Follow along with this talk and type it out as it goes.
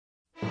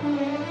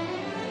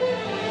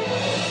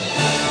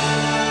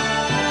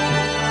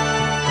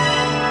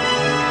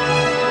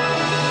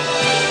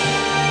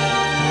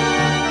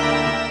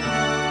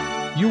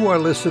are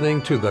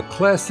listening to the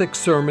Classic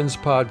Sermons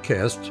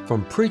podcast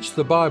from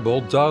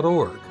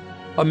PreachTheBible.org,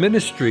 a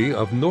ministry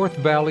of North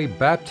Valley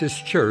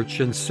Baptist Church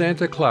in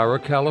Santa Clara,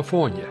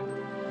 California.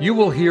 You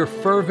will hear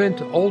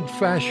fervent,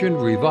 old-fashioned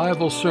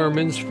revival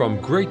sermons from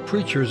great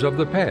preachers of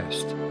the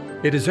past.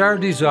 It is our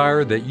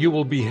desire that you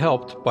will be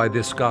helped by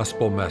this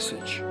gospel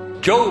message.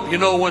 Job,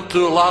 went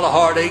through a lot of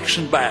heartaches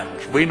and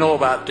battles. We know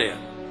about that.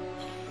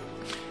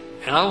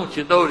 And I want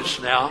you to notice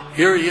now,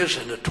 here he is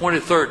in the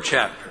 23rd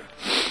chapter.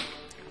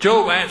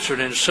 Job answered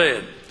and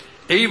said,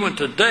 "Even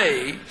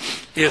today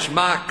is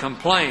my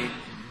complaint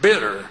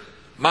bitter.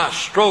 My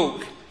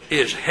stroke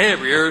is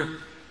heavier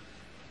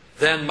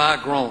than my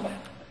groaning.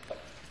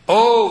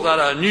 Oh, that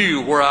I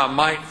knew where I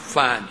might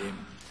find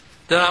him,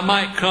 that I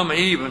might come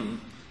even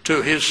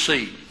to his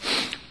seat.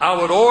 I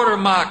would order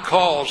my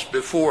cause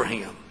before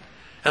him,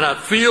 and I'd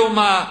fill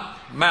my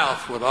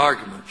mouth with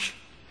arguments.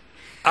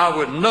 I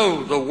would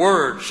know the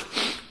words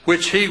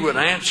which he would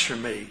answer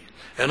me,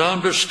 and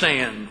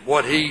understand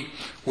what he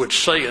would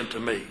say unto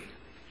me.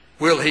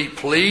 Will he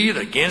plead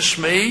against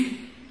me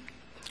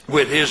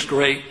with his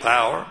great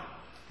power?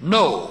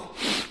 No,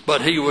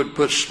 but he would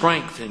put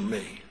strength in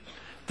me.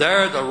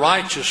 There the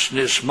righteous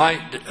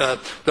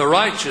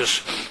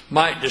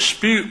might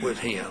dispute with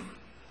him.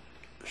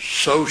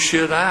 So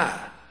should I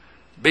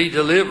be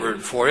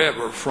delivered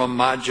forever from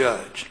my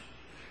judge."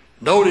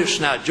 Notice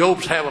now,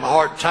 Job's having a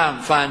hard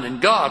time finding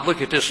God.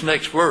 Look at this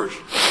next verse.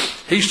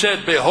 He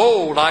said,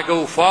 "Behold, I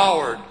go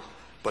forward,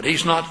 but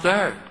he's not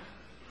there,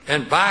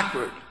 and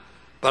backward,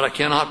 but I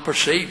cannot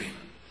perceive him.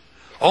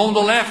 On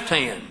the left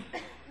hand,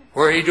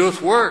 where he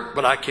doeth work,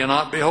 but I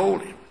cannot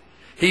behold him.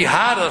 He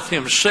hideth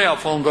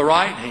himself on the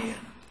right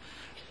hand,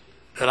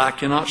 that I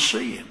cannot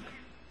see him."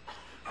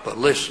 But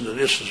listen to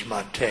this, is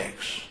my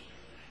text.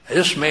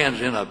 This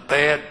man's in a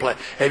bad place.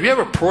 Have you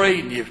ever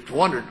prayed and you've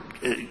wondered,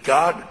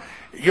 God,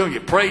 you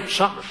prayed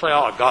something to say,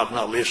 "Oh, God's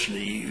not listening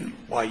to you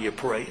while you're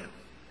praying."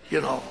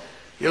 You know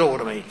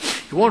what I mean.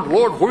 You wonder,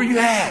 "Lord, where are you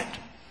at?"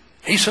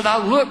 He said, "I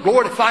look,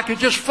 Lord, if I could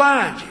just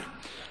find you."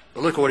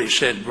 But look what he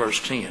said in verse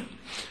 10.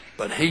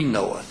 "But he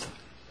knoweth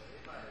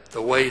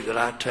the way that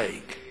I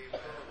take."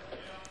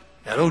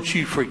 Now don't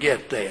you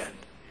forget that.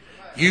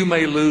 You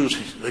may lose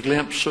the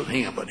glimpse of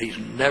him, but he's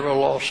never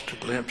lost a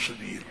glimpse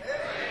of you.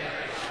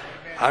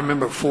 I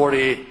remember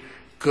 48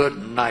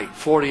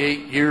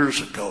 years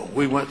ago,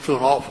 we went through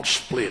an awful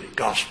split at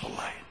Gospel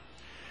Light.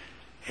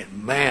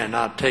 And man,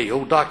 I'll tell you,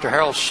 old Dr.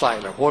 Harold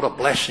Seiler, what a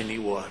blessing he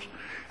was.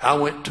 I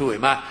went to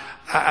him.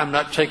 I'm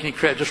not taking any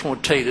credit. I just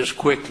want to tell you this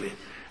quickly.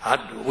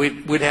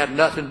 We'd had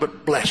nothing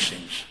but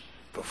blessings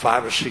for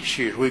 5 or 6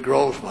 years. We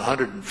grew from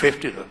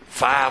 150 to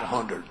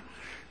 500.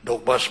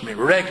 Don't bust me,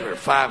 regular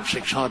 500 and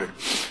 600.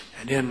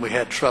 And then we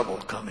had trouble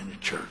coming to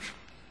church.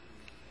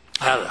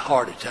 I had a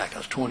heart attack. I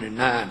was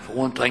 29 for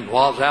one thing.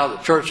 While I was out of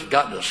the church, it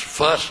got this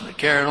fuss and the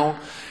carrying on.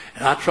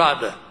 And I tried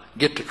to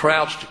get the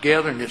crowds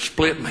together, and it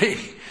split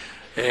me.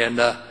 And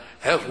that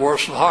was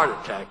worse than a heart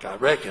attack. I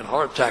reckon a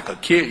heart attack will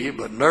kill you,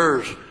 but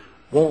nerves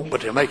won't,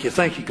 but they'll make you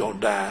think you're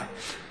going to die.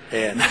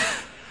 And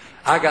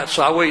I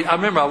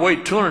remember I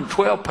weighed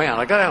 212 pounds.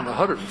 I got down to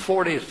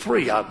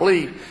 143, I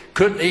believe.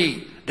 Couldn't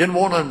eat. Didn't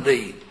want to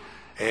eat.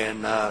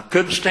 And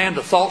couldn't stand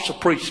the thoughts of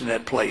preaching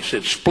that place.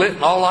 It split,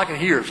 and all I could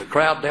hear is the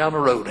crowd down the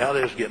road, how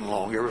they was getting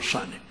along every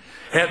Sunday.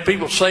 Had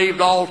people saved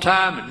all the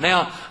time, and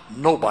now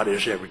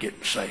nobody's ever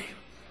getting saved.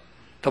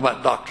 Talk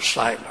about Dr.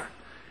 Seidler.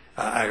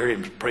 I heard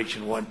him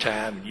preaching one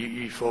time, and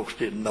you folks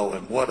didn't know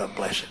him. What a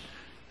blessing.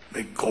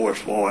 Big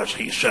chorus voice.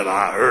 He said,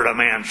 "I heard a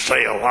man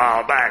say a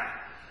while back,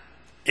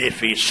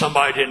 if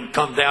somebody didn't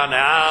come down the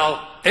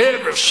aisle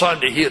every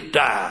Sunday, he'd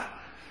die."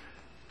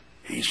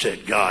 He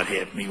said, "God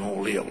help me, he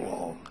won't live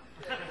long."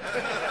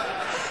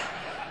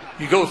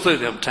 You go through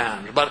them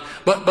times.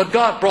 But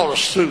God brought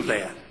us through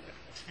that.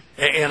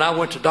 And I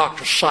went to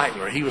Dr.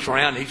 Seidler. He was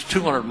around, he's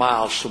 200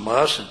 miles from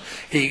us, and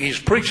he's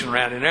preaching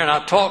around in there. And I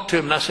talked to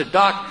him, and I said,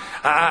 "Doc,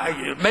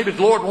 maybe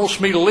the Lord wants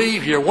me to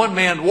leave here." One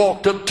man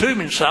walked up to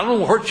me and said, "I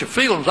don't want to hurt your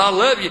feelings. I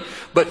love you,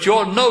 but you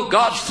ought to know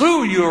God's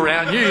through you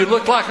around here. You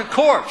look like a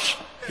corpse,"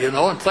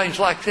 and things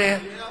like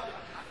that.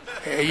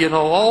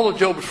 All of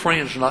Job's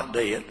friends are not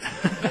dead.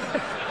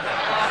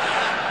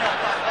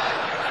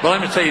 But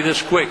let me tell you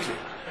this quickly.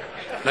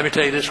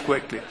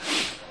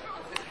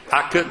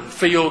 I couldn't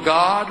feel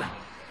God.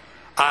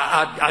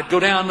 I'd go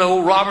down to the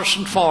old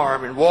Roberson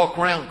farm and walk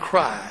around and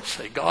cry and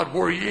say, "God,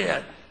 where are you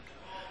at?"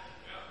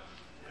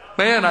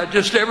 Man,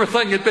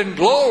 everything had been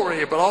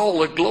glory, but all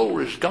the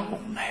glory's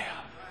gone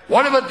now.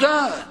 What have I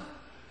done?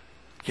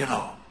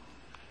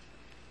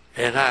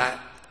 And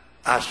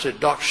I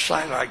said, "Dr.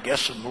 Seiler, I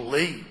guess I'm going to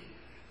leave."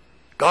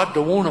 God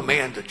don't want a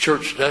man to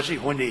church, does he?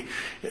 When you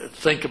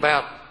think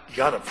about you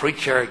got to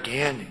preach there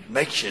again, it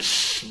makes you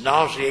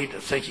nauseate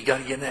to think you got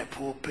to get in that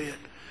pulpit.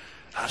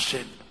 I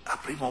said, "I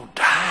believe I'm going to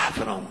die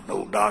if I don't."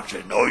 No, doctor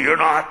said, "No, you're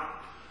not.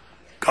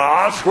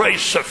 God's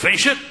grace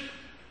sufficient."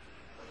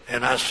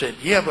 And I said,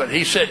 "Yeah, but,"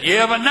 he said,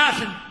 "Yeah, but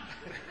nothing.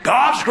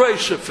 God's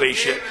grace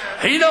sufficient.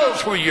 He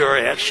knows where you're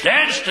at.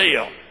 Stand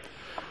still."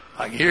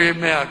 I can hear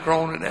him now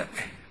groaning at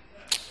me.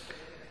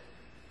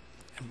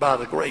 And by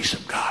the grace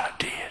of God,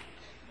 I did.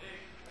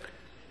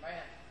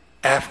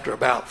 After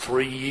about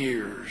 3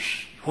 years,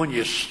 when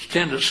your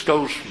attendance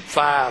goes from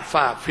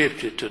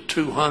 550 to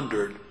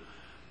 200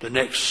 the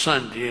next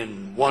Sunday,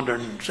 and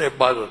wondering,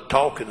 everybody was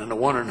talking and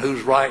wondering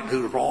who's right and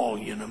who's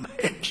wrong, you know,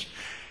 man.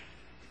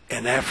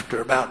 And after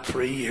about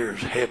 3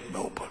 years, heaven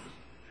opened.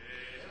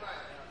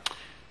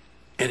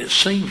 And it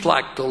seems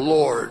like the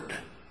Lord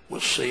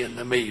was saying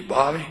to me,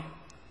 Bobby,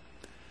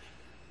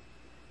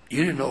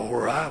 you didn't know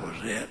where I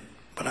was at,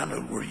 but I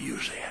know where you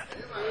was at.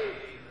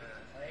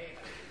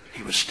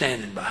 He was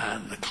standing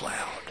behind the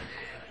cloud,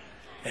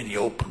 and he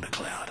opened the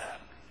cloud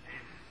up.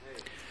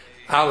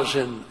 I was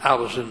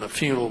in the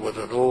funeral with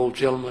an old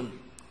gentleman,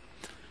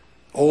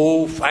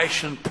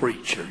 old-fashioned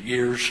preacher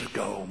years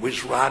ago. We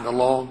was riding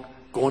along,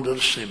 going to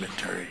the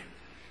cemetery.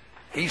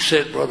 He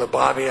said, Brother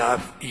Bobby,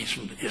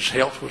 his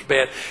health was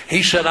bad.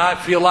 He said, I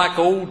feel like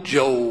old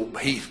Job.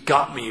 He's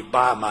got me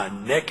by my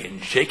neck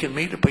and shaking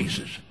me to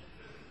pieces.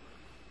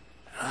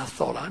 And I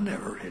thought, I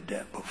never read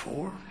that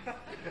before.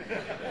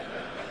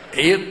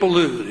 Ed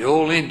Ballou, the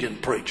old Indian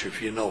preacher,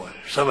 if you know it.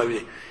 Some of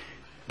you.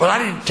 But I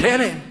didn't tell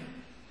him.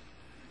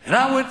 And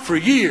I went for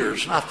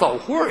years, and I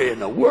thought, where in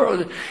the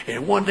world?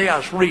 And one day I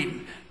was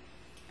reading.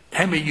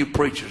 How many of you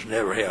preachers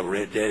never have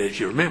read that? As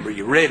you remember,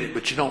 you read it,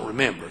 but you don't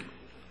remember it.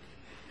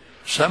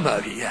 Some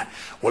of you, yeah.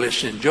 Well,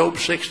 it's in Job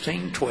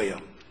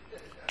 16:12.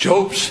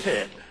 Job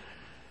said,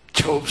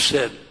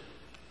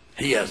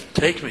 he has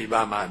taken me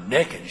by my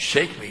neck and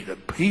shaken me to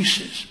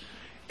pieces.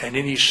 And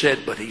then he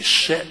said, but he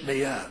set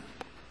me up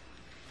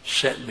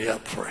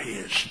for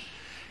his.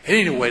 And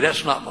anyway,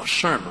 that's not my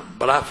sermon,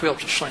 but I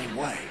felt the same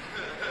way.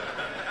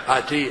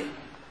 I did.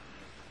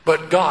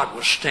 But God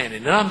was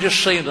standing. And I'm just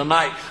saying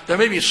tonight, there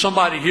may be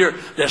somebody here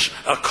that's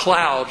a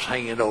cloud's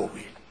hanging over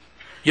you.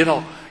 You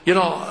know,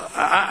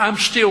 I'm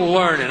still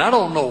learning. I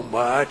don't know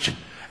much.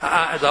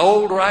 The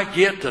older I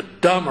get, the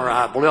dumber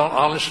I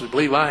honestly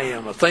believe I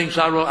am. The things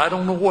I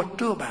don't know what to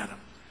do about them.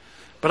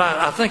 But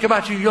I think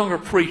about you younger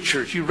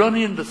preachers. You run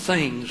into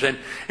things, and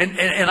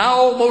I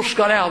almost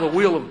got out of the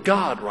will of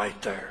God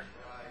right there.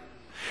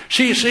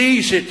 See, it's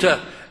easy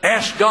to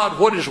ask God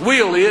what His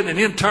will is and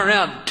then turn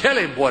around and tell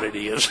Him what it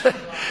is.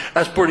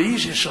 That's pretty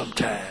easy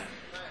sometimes.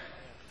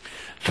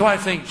 So I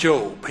think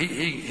Job,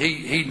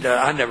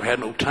 I never had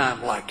no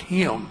time like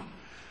him.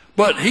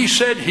 But he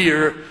said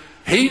here,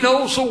 he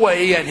knows the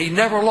way and he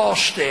never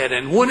lost it.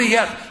 And when he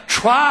hath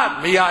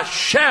tried me, I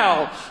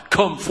shall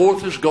come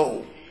forth as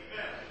gold.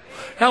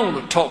 Now, I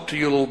want to talk to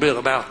you a little bit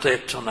about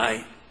that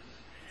tonight.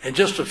 And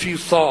just a few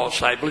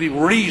thoughts, I believe,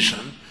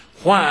 reason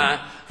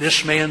why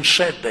this man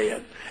said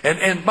that.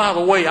 And by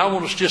the way, I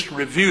want us just to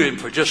review him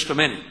for just a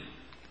minute.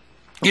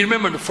 You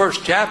remember in the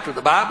first chapter,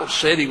 the Bible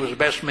said he was the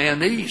best man in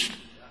the East.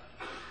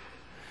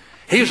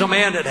 He was a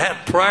man that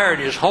had prayer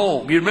in his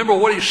home. You remember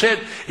what he said?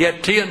 He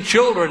had 10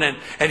 children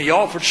and he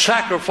offered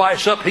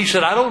sacrifice up. He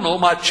said, I don't know,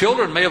 my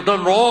children may have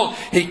done wrong.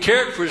 He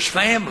cared for his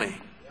family.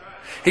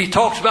 He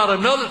talks about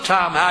another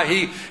time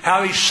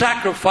how he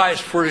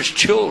sacrificed for his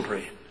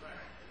children.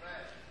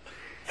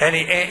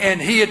 And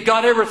he had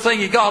got everything.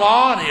 He got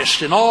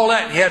honest and all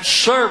that. And he had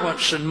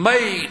servants and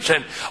maids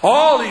and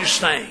all these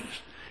things.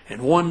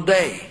 And one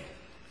day,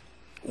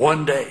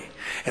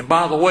 and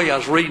by the way, I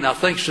was reading, I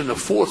think it's in the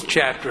 4th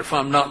chapter, if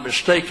I'm not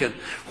mistaken,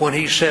 when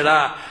he said,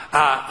 I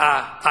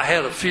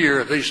had a fear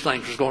that these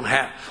things was going to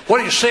happen.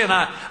 What he's saying,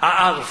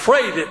 I was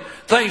afraid that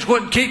things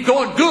wouldn't keep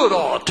going good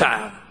all the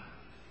time.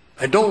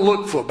 And don't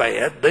look for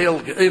bad.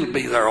 It'll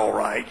be there all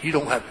right. You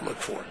don't have to look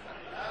for it.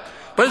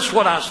 But this is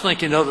what I was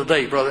thinking the other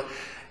day, brother.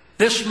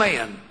 This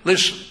man,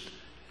 listen,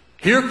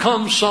 here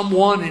comes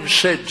someone and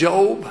said,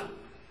 Job,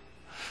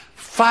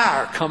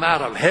 fire come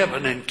out of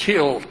heaven and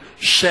killed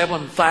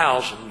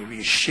 7,000 of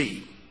his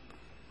sheep.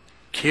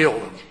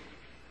 Killed them.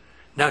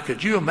 Now,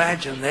 could you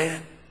imagine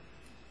that?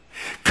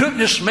 Couldn't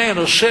this man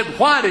have said,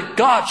 why did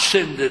God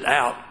send it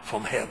out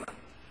from heaven?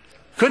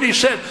 Couldn't he have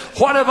said,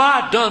 what have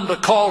I done to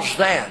cause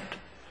that?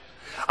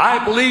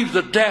 I believe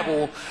the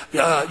devil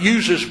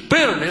uses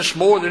bitterness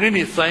more than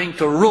anything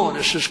to ruin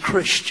us as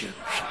Christians.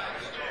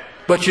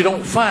 But you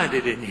don't find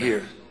it in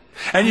here.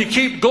 And you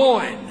keep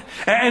going.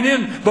 And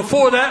then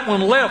before that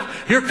one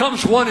left, here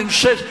comes one and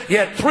says, you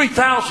had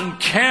 3,000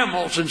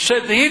 camels, and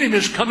said the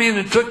enemies come in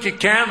and took your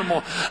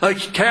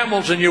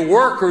camels and your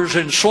workers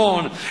and so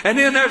on. And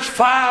then there's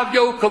 5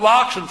 yoke of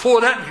oxen.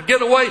 Before that, you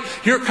get away,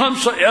 here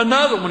comes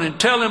another one and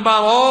tell him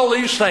about all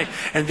these things.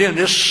 And then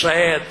this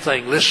sad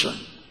thing, listen.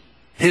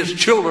 His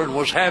children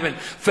was having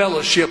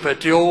fellowship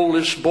at the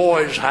oldest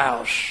boy's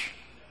house.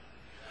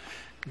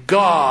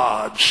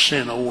 God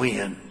sent a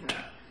wind.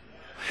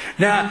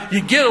 Now,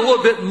 you get a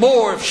little bit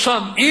more if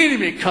some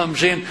enemy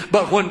comes in,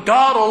 but when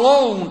God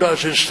alone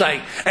does His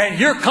thing, and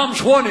here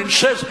comes one and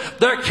says,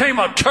 there came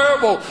a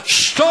terrible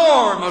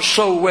storm or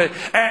so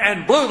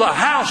and blew the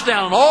house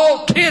down, and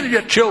all 10 of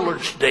your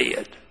children's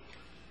dead.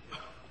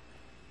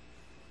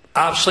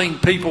 I've seen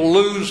people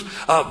lose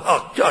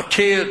a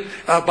kid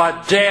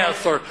by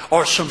death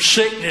or some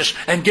sickness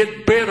and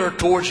get bitter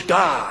towards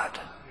God.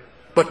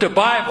 But the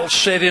Bible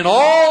said in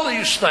all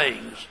these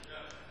things,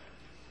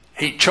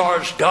 He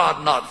charged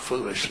God not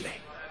foolishly.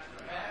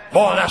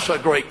 Boy, that's a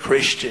great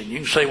Christian. You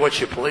can say what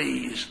you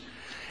please.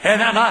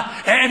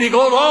 And he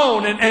goes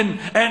on,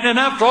 and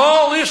after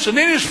all this, and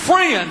then his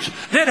friends,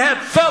 they'd had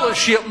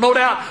fellowship, no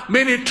doubt,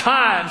 many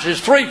times. His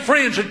 3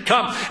 friends had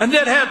come, and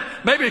they'd had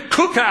maybe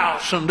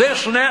cookouts and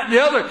this and that and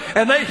the other,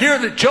 and they hear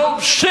that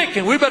Job's sick,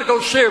 and we better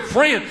go see our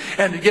friend.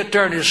 And to get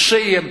there and to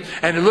see him,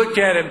 and to look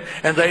at him,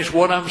 and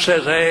one of them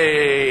says,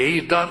 hey,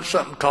 he's done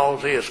something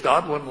cause this.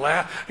 God wouldn't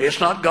laugh. It's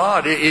not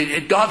God.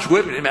 God's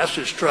whipping him. That's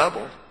his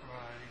trouble.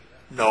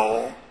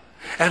 No.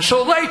 And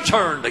so they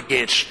turned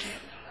against him.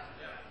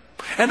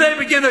 And they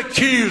began to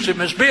accuse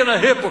him as being a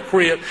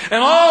hypocrite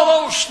and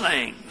all those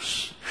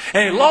things.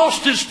 And he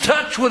lost his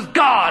touch with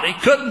God. He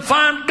couldn't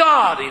find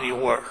God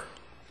anywhere.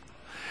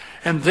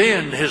 And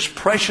then his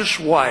precious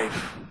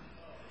wife,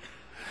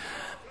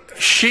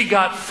 she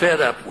got fed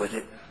up with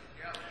it.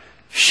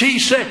 She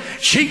said,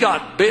 she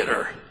got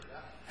bitter.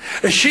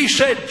 She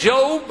said,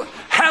 Job,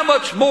 how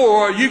much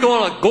more are you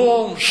going to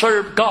go on and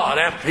serve God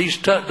after he's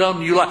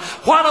done you like?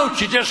 Why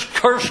don't you just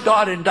curse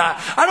God and die?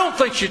 I don't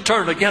think she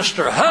turned against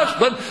her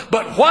husband,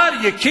 but why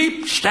do you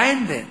keep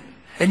standing?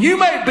 And you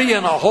may be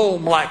in a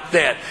home like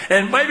that,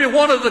 and maybe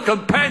one of the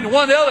companions,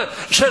 one of the other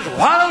says,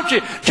 why don't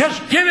you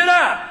just give it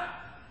up?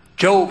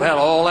 Job had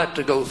all that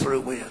to go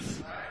through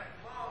with.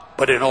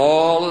 But in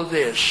all of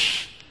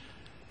this,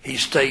 he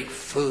stayed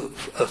true.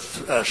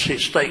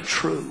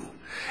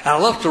 And I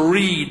love to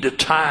read the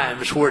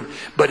times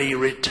but he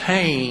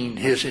retained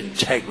his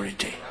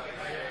integrity.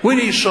 We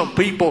need some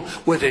people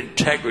with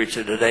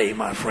integrity today,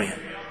 my friend.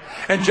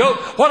 And Job,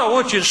 what I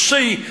want you to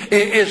see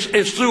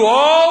is through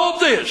all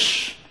of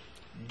this,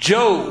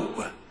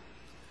 Job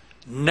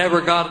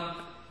never got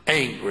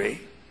angry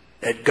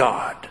at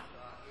God.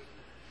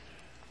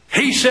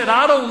 He said,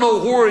 I don't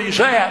know where he's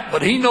at,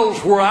 but he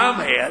knows where I'm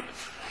at.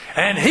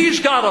 And he's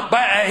got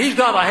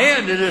a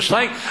hand in this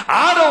thing.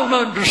 I don't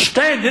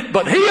understand it,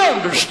 but he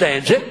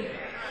understands it.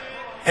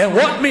 And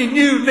what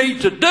you need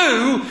to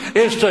do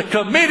is to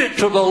commit it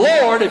to the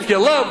Lord if you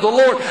love the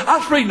Lord. I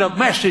was reading a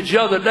message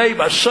the other day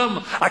by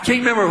I can't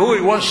remember who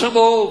he was, some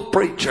old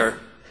preacher.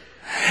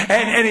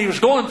 And he was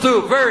going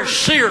through a very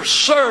serious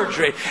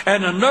surgery,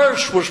 and the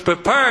nurse was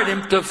preparing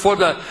him for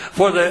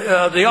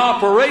the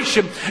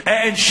operation.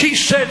 And she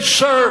said,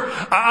 sir,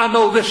 I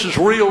know this is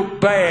real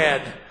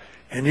bad.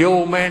 And the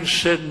old man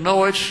said,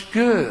 no, it's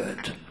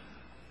good.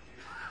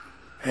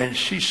 And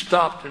she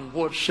stopped and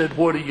said,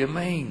 what do you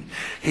mean?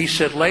 He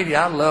said, lady,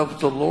 I love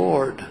the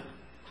Lord.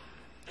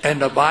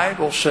 And the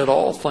Bible said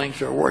all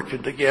things are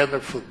working together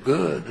for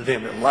good to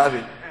them that love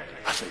him.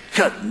 I said,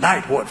 good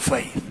night, what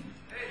faith.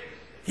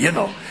 You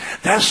know,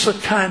 that's the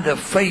kind of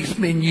faith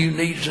you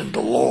need in the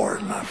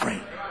Lord, my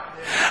friend.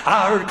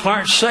 I heard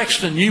Clarence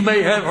Sexton, you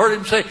may have heard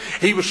him say,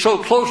 he was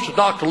so close to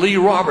Dr. Lee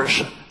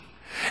Roberson.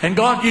 And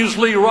God used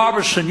Lee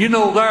Roberson,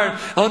 there,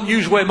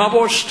 unusual way. My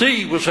boy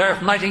Steve was there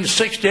from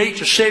 1968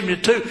 to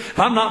 72. If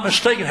I'm not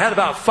mistaken, had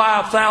about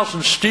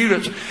 5,000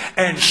 students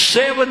and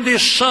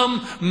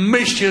 70-some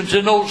missions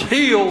in those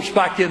hills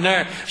back in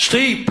there.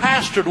 Steve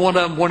pastored one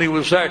of them when he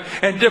was there,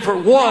 and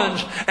different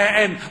ones,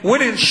 and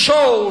winning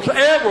souls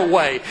every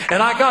way.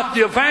 And I got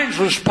the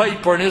evangelist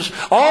paper, and it's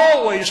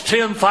always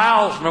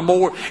 10,000 or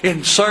more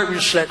in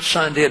service that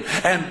Sunday,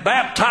 and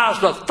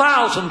baptized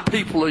 1,000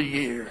 people a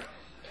year.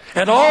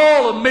 And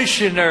all the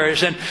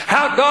missionaries, and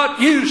how God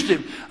used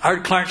him. I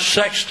heard Clarence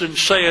Sexton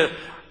say it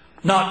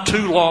not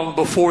too long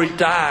before he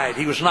died.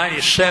 He was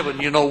 97,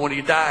 when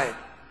he died.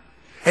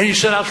 And he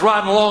said, I was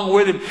riding along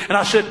with him, and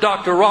I said,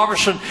 Dr.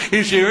 Roberson,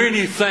 is there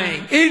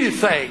anything,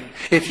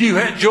 if you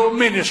had your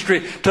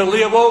ministry to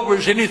live over,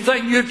 is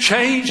anything you'd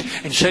change?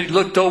 And he said, he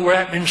looked over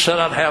at me and said,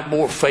 I'd have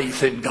more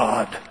faith in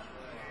God.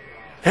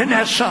 Isn't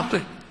that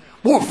something?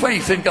 More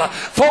faith in God.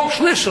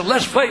 Folks, listen,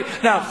 let's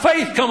faith. Now,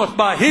 faith cometh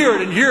by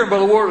hearing, and hearing by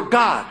the word of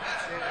God.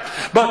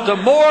 But the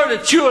more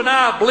that you and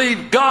I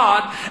believe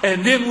God,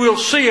 and then we'll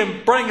see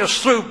him bring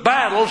us through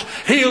battles,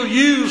 he'll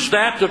use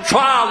that to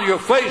trial your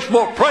faith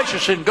more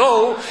precious than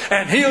gold,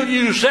 and he'll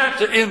use that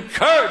to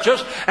encourage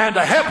us and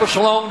to help us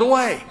along the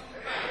way.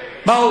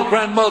 My old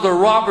grandmother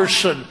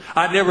Roberson,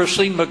 I'd never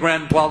seen my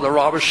grandfather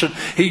Roberson.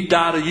 He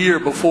died a year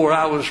before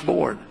I was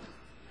born.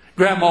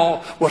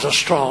 Grandma was a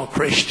strong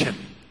Christian.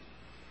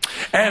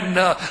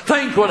 And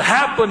things would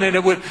happen, and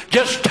it would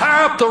just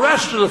tear up the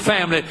rest of the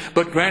family.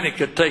 But Granny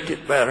could take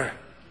it better.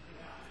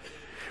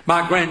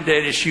 My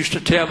granddaddy used to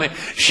tell me,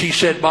 she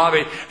said,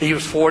 Bobby, he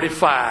was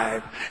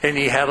 45, and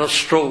he had a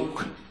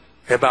stroke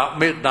about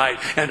midnight.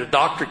 And the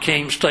doctor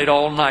came, stayed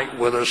all night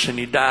with us, and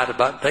he died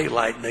about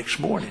daylight next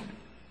morning.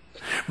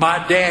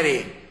 My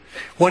daddy,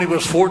 when he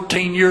was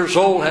 14 years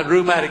old, had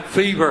rheumatic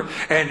fever,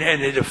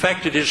 and it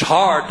affected his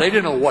heart. They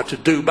didn't know what to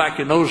do back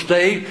in those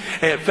days.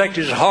 It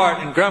affected his heart,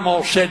 and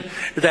Grandma said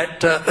that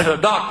the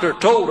doctor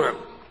told her,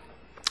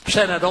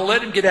 said, now don't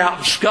let him get out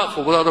and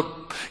scuffle with other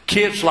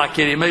kids like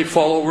that. He may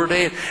fall over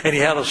dead. And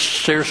he had a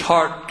serious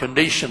heart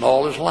condition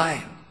all his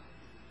life.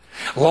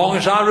 As long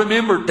as I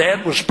remember,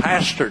 Dad was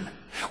pastored.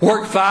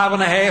 Worked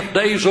 5.5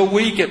 days a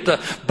week at the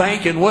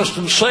bank in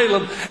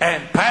Winston-Salem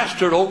and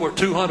pastored over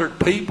 200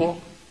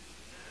 people.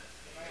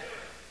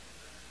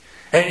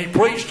 And he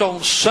preached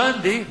on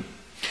Sunday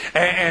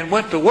and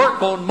went to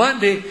work on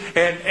Monday,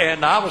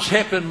 and I was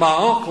helping my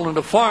uncle in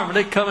the farm, and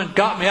they come and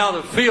got me out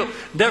of the field.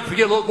 Never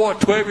forget, a little boy,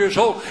 12 years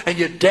old, and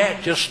your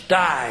dad just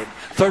died,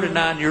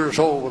 39 years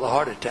old with a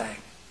heart attack.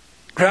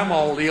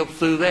 Grandma lived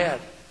through that.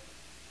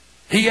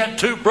 He had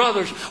 2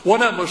 brothers.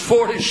 One of them was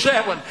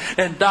 47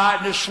 and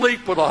died in his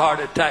sleep with a heart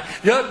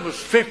attack. The other was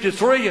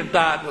 53 and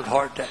died with a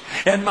heart attack.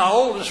 And my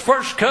oldest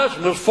first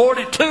cousin was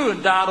 42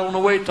 and died on the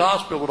way to the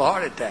hospital with a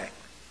heart attack.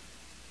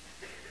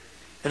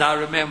 And I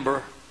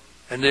remember,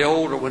 and the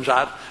older ones,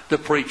 the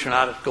preacher, and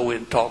I'd go in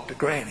and talk to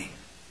Granny.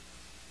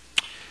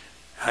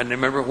 I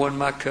remember when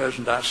my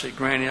cousin died, I said,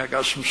 Granny, I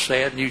got some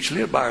sad news. She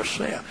lived by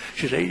herself.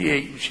 She's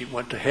 88 and she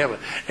went to heaven.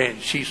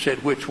 And she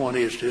said, which one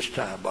is this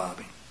time,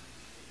 Bobby?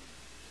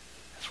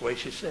 That's the way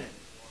she said.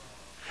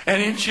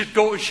 And then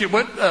she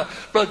went,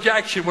 Brother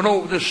Jack, she went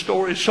over this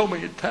story so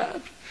many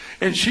times.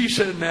 And she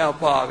said, now,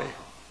 Bobby,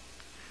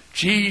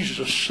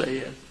 Jesus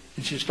said,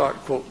 and she started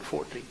quoting the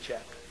 14th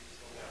chapter.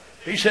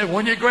 He said,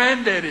 when your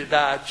granddaddy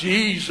died,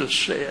 Jesus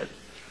said,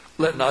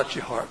 let not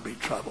your heart be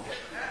troubled.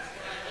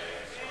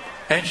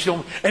 And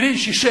then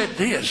she said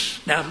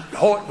this. Now,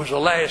 Hoyt was the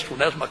last one.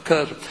 That's my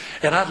cousin.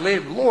 And I'd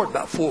lived with the Lord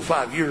about 4 or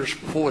 5 years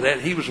before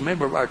that. He was a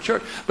member of our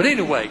church. But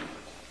anyway,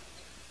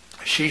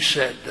 she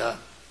said,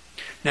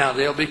 now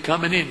they'll be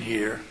coming in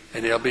here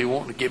and they'll be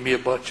wanting to give me a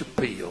bunch of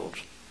pills.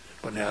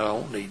 But now I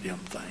don't need them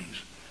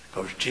things.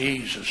 Because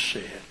Jesus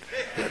said,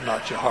 let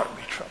not your heart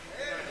be troubled.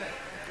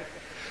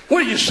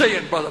 What are you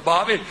saying, Brother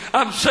Bobby?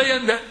 I'm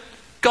saying that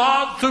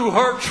God, through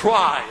her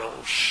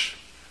trials,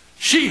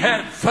 she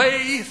had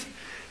faith.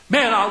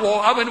 Man,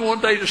 I went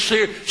one day to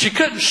see her. She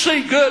couldn't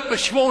see good, but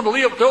she wanted to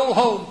live at the old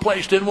home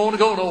place. Didn't want to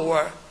go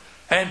nowhere.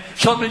 And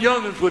some of the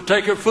young'uns would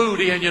take her food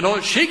in,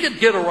 and she could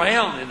get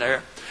around in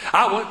there.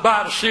 I went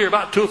by to see her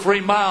about 2 or 3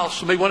 miles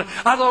from me. I thought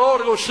I ought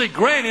to go see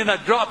Granny, and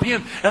I'd drop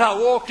in, and I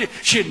walked in.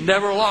 She'd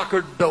never lock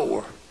her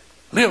door.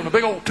 Lived in a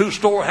big old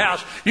 2-story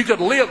house. You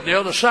could live on the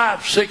other side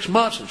for 6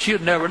 months, and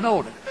she'd never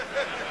known it.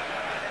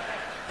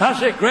 I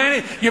said,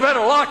 Granny, you better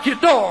lock your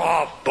door.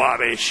 Oh,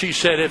 Bobby, she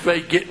said, if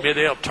they get me,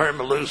 they'll turn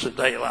me loose at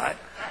daylight.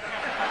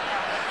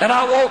 And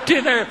I walked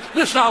in there.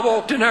 Listen, I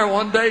walked in there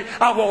one day.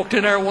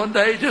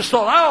 Just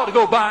thought I ought to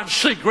go by and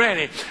see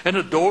Granny. And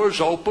the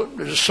door's open.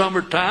 It's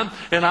summertime.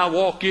 And I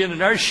walk in,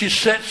 and there she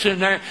sits in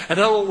there. And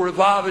that old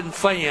revolving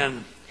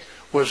fan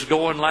was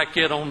going like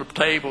it on the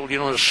table,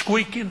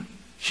 squeaking.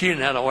 She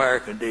didn't have no air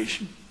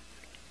conditioning.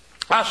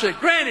 I said,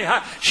 Granny,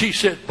 hi. She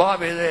said,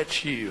 Bobby,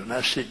 that's you. And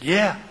I said,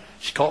 yeah.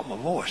 She caught my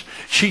voice.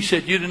 She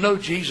said, you didn't know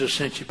Jesus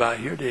sent you by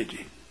here, did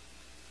you?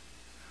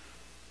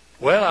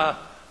 Well, I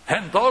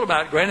hadn't thought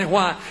about it, Granny.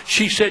 Why?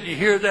 She said, you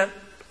hear that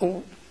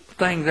old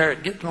thing there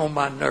getting on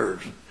my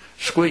nerves,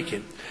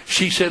 squeaking.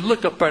 She said,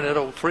 look up there in that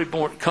old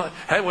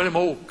had one of them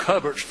old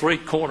cupboards,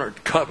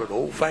 3-cornered cupboard,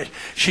 old-fashioned.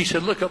 She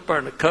said, look up there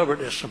in the cupboard,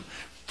 there's some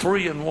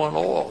 3-in-1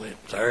 oil in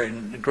there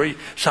in the grease.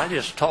 So I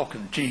just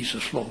talking to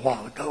Jesus a little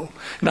while ago,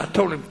 and I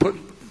told him to put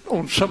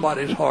on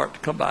somebody's heart to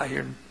come by here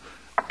and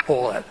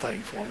oil that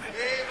thing for me.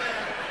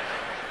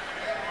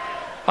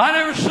 I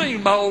never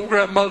seen my old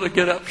grandmother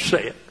get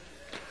upset.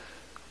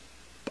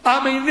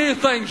 I mean,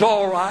 everything's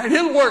all right.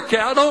 It'll work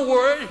out. Don't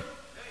worry.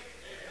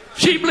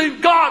 She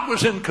believed God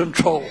was in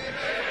control.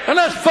 And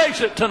let's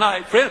face it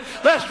tonight, friend.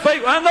 Let's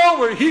face it. I know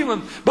we're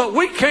human, but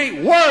we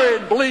can't worry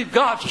and believe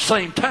God at the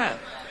same time.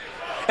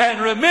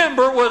 And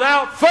remember,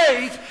 without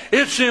faith,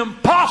 it's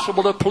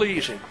impossible to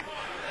please Him.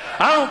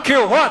 I don't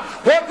care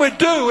what we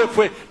do. If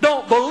we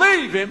don't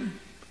believe Him,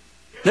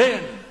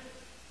 then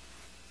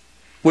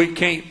we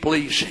can't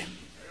please Him.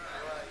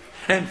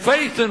 And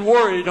faith and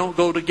worry don't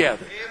go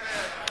together.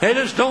 They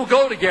just don't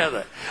go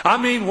together.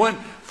 I mean, when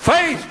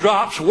faith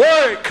drops,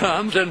 worry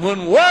comes, and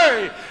when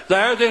worry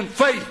there, then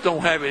faith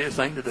don't have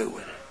anything to do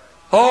with it.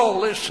 Oh,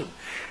 listen.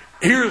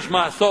 Here's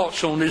my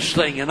thoughts on this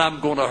thing, and I'm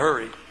going to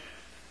hurry.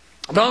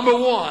 Number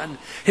one,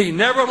 he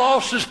never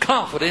lost his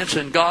confidence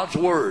in God's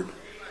Word.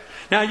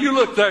 Now, you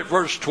look there at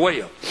verse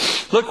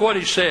 12. Look what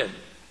he said.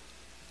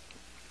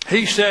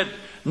 He said,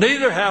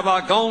 neither have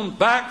I gone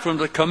back from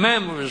the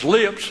commandment of His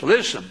lips.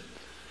 Listen.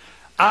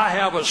 I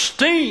have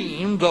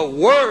esteemed the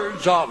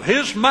words of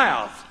His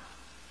mouth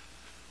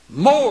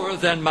more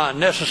than my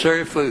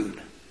necessary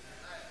food.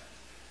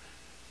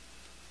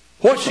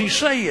 What's he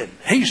saying?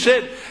 He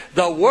said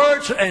the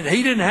words, and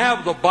he didn't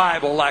have the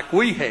Bible like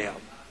we have.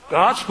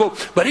 God spoke,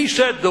 but he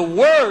said the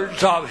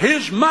words of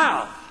His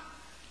mouth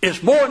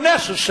is more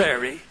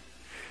necessary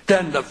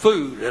than the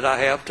food that I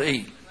have to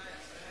eat.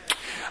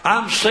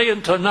 I'm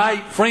saying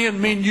tonight,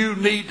 friend, you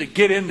need to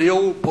get in the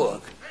old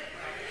book.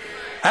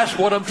 That's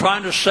what I'm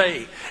trying to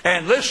say.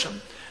 And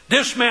listen,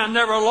 this man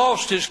never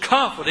lost his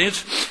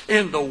confidence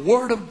in the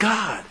Word of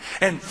God.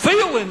 And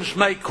feelings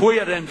may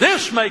quit, and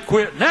this may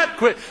quit, and that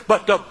quit,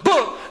 but the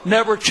book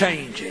never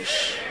changes.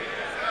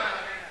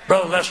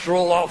 Brother Lester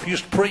Roloff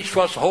used to preach for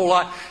us a whole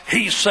lot.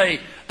 He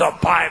say the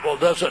Bible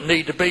doesn't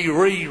need to be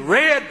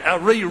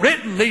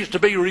rewritten, needs to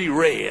be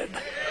reread.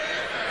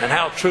 And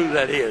how true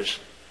that is.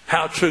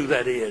 How true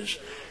that is.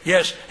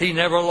 Yes, he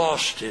never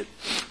lost it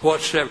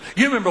whatsoever.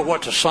 You remember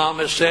what the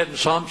psalmist said in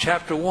Psalm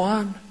chapter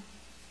 1?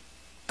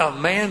 A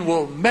man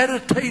will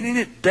meditate in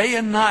it day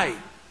and night.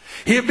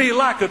 He'll be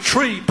like a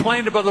tree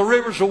planted by the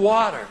rivers of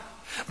water.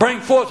 Bring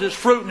forth his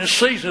fruit in his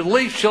season. His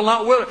leaf shall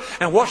not wither.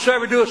 And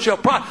whatsoever he doeth shall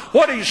prosper.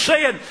 What he's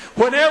saying,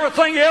 when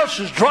everything else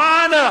is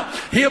drying up,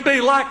 he'll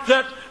be like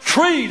that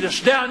tree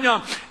that's down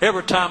yonder.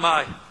 Every time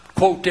I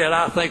quote that,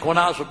 I think when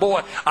I was a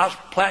boy,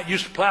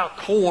 used to plow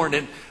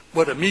corn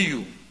with a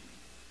mule.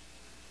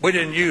 We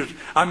didn't use,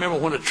 I remember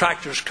when the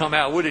tractors come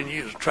out, we didn't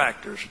use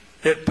tractors.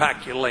 They'd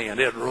pack your land,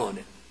 they'd run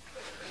it.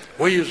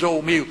 We used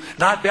old mule.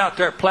 And I'd be out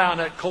there plowing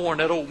that corn,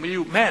 that old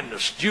mule. Man,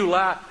 this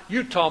July,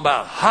 you're talking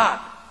about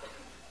hot.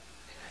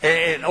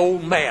 And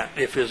old Matt,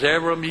 if there's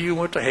ever a mule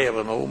went to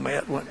heaven, old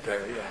Matt went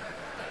there,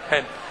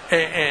 yeah.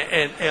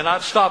 And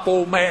I'd stop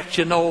old Matt,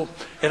 and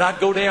I'd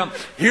go down.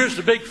 Here's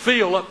the big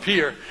field up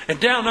here.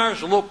 And down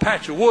there's a little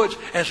patch of woods,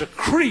 and there's a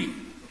creek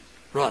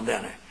run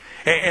down there.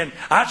 And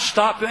I'd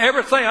stop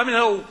everything. I mean,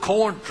 the old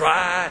corn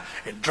dry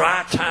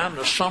time,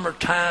 the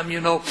summertime,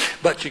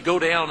 But you go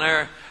down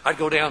there, I'd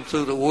go down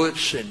through the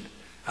woods, and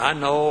I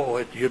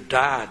know you'd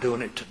die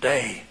doing it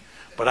today.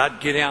 But I'd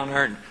get down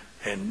there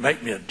and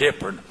make me a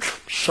dipper and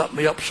suck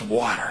me up some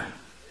water.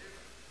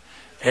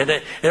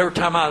 And every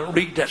time I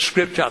read that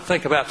scripture, I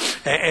think about,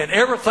 and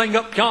everything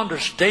up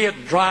yonder's dead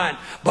and drying,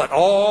 but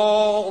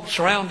all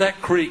around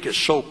that creek is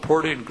so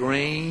pretty and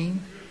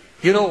green.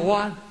 You know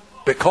what?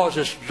 Because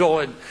it's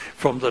flowing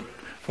from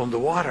the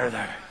water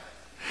there.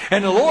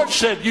 And the Lord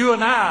said, you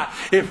and I,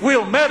 if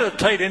we'll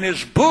meditate in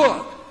His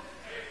book,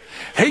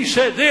 He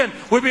said then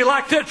we'll be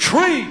like that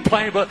tree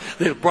planted, but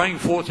they'll bring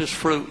forth His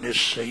fruit in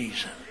His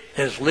season.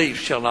 His leaf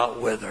shall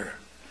not wither.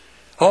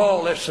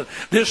 Oh, listen,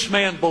 this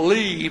man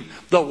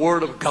believed the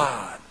Word of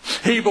God.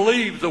 He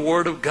believed the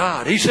Word of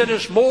God. He said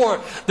it's more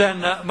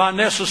than my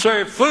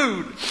necessary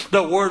food,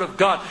 the Word of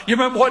God. You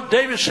remember what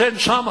David said in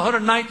Psalm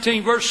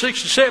 119, verse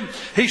 67?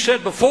 He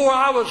said, before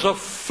I was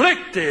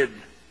afflicted,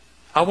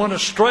 I went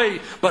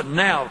astray, but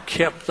now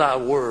kept thy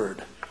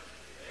word.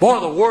 Boy,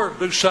 the Word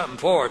will do something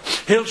for it.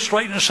 He'll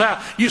straighten us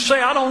out. You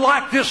say, I don't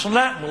like this and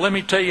that. Well, let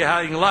me tell you how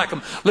you can like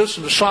them.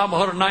 Listen to Psalm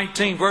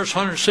 119, verse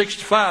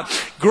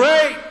 165.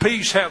 Great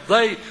peace have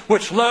they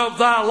which love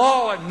thy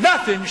law, and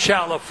nothing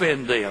shall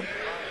offend them.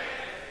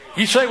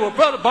 You say, well,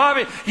 Brother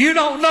Bobby, you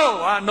don't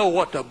know. I know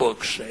what the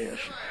book says.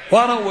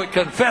 Why don't we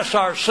confess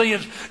our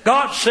sins?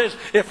 God says,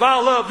 if I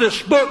love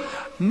this book,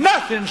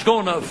 nothing's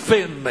going to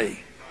offend me.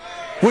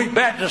 We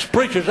Baptist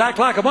preachers act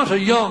like a bunch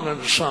of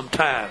young'uns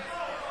sometimes.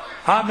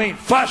 I mean,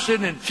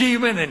 fussing and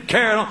fuming and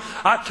carrying on.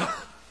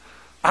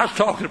 I was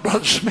talking to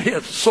Brother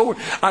Smith. So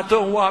I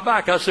told him a while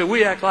back, I said,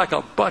 we act like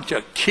a bunch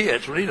of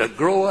kids. We need to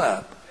grow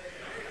up.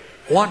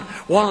 One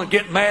will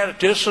get mad at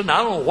this, and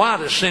I don't know why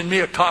they send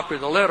me a copy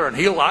of the letter, and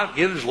I'll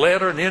get his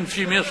letter, and in a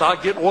few minutes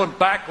I'll get one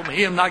back from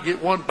him, and I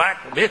get one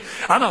back from him.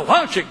 I know, why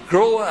don't you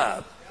grow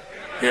up?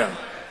 Yeah.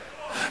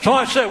 So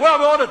I said, well,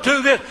 we ought to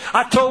do this.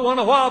 I told one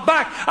a while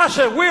back, I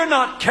said, we're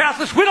not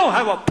Catholics. We don't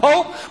have a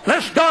pope.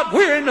 Bless God,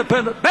 we're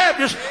independent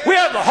Baptists. We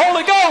have the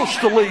Holy Ghost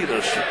to lead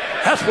us.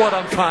 That's what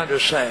I'm trying to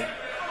say.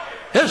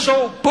 This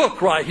old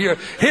book right here,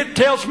 it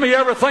tells me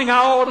everything I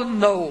ought to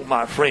know,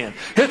 my friend.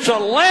 It's a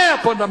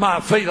lamp unto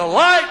my feet, a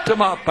light to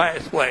my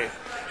pathway.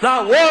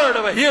 Thy word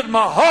have I hid in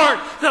my heart,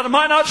 that I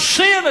might not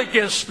sin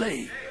against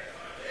thee.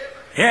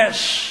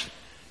 Yes,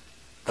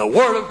 the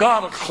Word of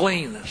God will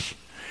clean us.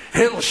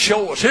 It'll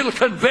show us. It'll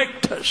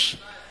convict us.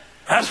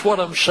 That's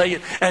what I'm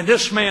saying. And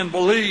this man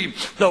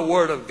believed the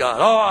Word of God.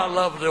 Oh, I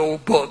love the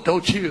old book,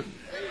 don't you?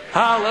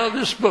 I love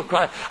this book.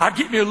 I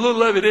get me a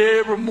little of it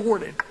every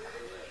morning.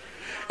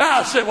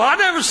 I said, well, I've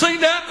never seen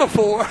that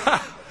before.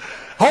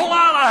 Whole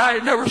lot I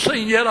had never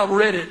seen yet. I've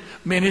read it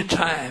many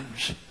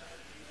times.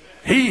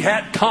 He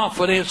had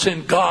confidence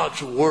in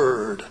God's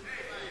Word.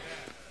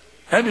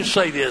 Let me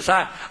say this.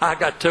 I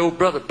got told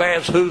Brother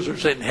Baz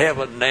Hoozer's in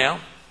heaven now.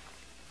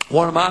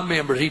 One of my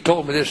members, he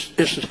told me this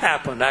has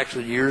happened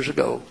actually years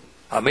ago.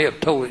 I may have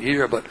told it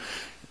here, but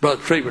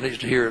Brother Trevor needs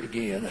to hear it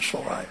again. That's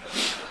all right.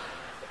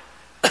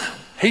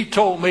 He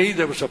told me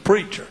there was a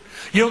preacher.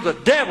 You know, the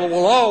devil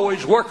will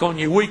always work on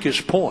your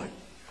weakest point.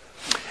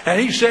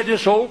 And he said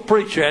this old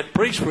preacher had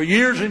preached for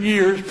years and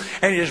years,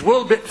 and he was a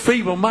little bit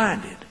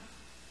feeble-minded.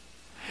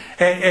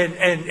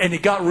 And he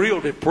got real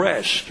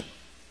depressed.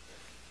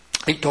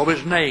 He told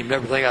his name and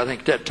everything. I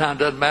think at that time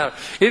doesn't matter.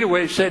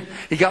 Anyway, he said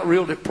he got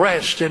real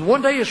depressed. And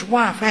one day his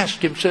wife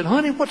asked him, said,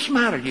 honey, what's the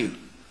matter with you?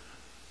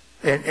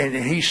 And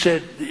he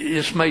said,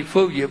 this may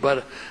fool you,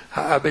 but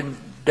I've been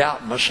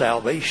doubting my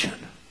salvation.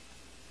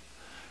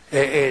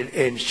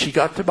 And she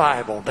got the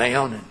Bible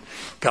down and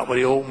got with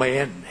the old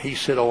man. And he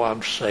said, oh,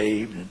 I'm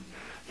saved. And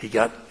he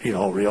got,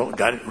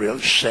 got it real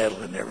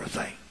settled and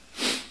everything.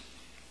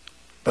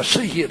 But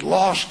see, he had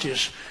lost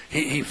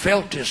he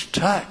felt his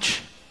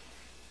touch.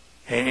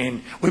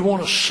 And we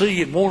want to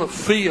see and want to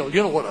feel.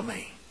 You know what I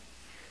mean?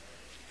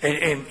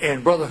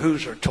 And Brother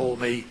Hooser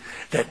told me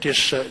that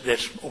this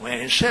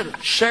man, it said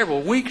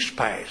several weeks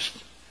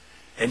passed.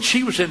 And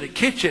she was in the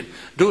kitchen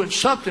doing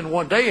something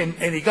one day, and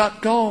he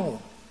got gone.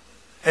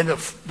 And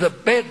the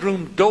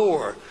bedroom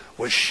door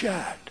was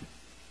shut.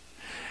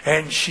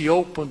 And she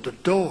opened the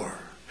door.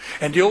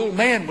 And the old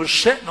man was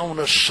sitting on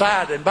the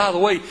side. And by the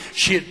way,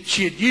 she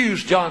had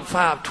used John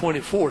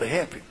 5:24 to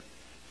help him.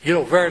 You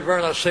know, very,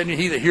 very, I say to you,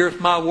 he that heareth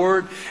my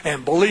word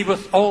and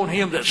believeth on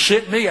him that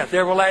sent me hath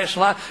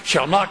everlasting life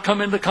shall not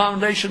come into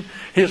condemnation.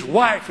 His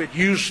wife had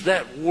used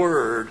that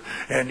word,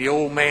 and the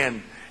old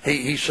man,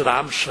 he said,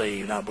 I'm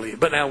saved, I believe.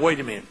 But now, wait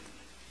a minute.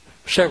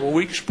 Several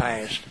weeks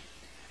passed,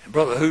 and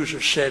Brother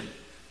Hooser said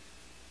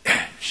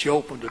she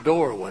opened the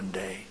door one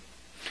day.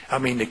 I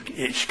mean,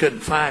 she couldn't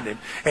find him.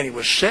 And he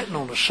was sitting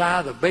on the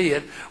side of the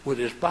bed with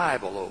his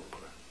Bible open.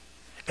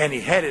 And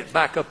he had it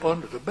back up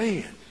under the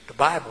bed, the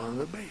Bible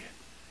under the bed.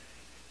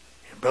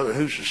 Brother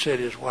Hooser said,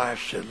 his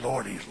wife said,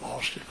 Lord, he's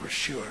lost it for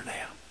sure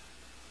now.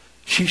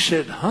 She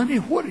said, honey,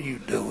 what are you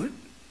doing?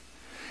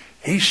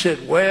 He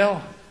said,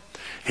 well,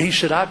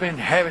 I've been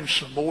having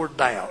some more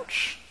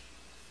doubts.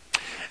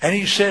 And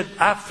he said,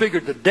 I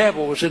figured the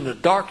devil was in the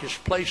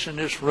darkest place in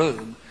this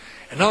room.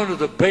 And under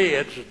the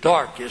bed's the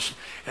darkest.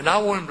 And I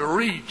want him to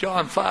read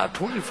John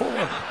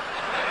 5:24.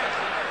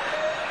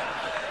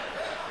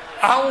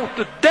 I want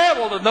the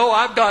devil to know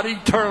I've got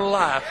eternal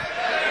life.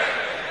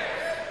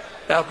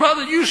 Now,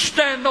 brother, you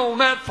stand on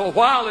that for a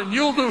while and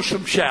you'll do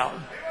some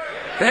shouting.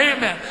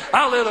 Amen.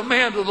 I led a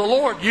man to the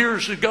Lord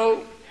years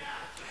ago.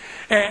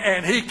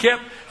 And he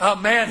kept,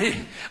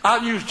 I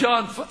used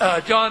John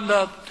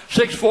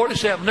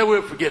 6:47. Never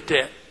will forget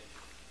that.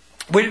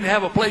 We didn't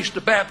have a place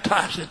to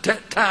baptize at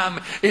that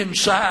time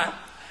inside.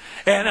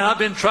 And I've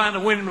been trying to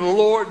win him to the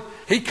Lord.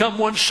 He'd come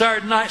one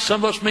Saturday night.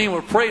 Some of us men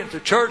were praying at the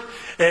church.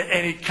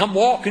 And he'd come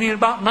walking in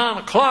about 9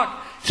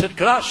 o'clock. He said,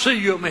 could I see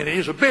you a minute?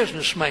 He's a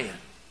businessman.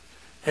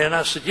 And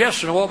I said, yes,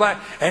 sir.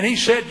 And he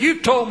said,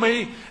 you told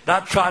me, and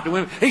I tried to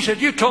win him. He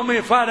said, you told me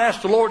if I'd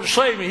asked the Lord to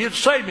save me, he'd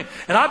save me.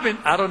 And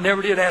I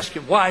never did ask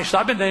him why. He said,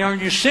 I've been down in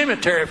your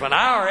cemetery for an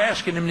hour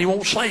asking him and he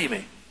won't save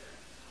me.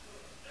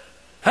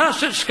 And I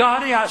said,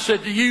 Scotty, I said,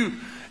 I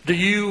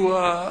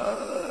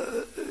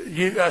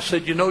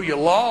said, you know you're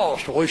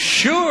lost. Well,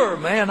 sure,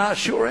 man, I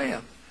sure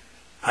am.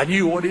 I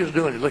knew what he was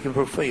doing. He was looking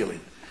for a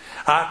feeling.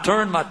 I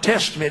turned my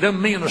testimony. It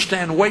doesn't mean to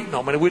stand waiting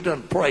on me. We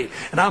done pray.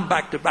 And I'm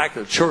back to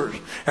the church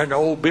and the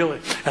old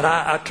building. And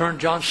I turned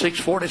John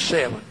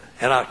 6:47.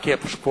 And I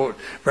kept quoting,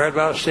 verily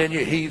I say unto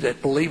you, he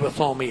that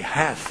believeth on me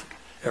hath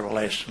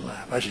everlasting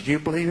life. I said, you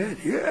believe it?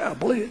 Yeah, I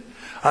believe it.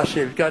 I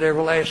said, you've got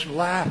everlasting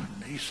life?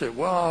 And he said,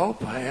 well, I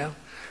hope I have.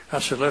 I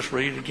said, let's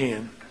read it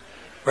again.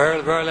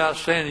 Verily, verily I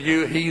say unto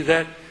you, he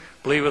that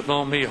believeth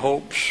on me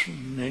hopes.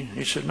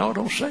 He said, no,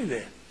 don't say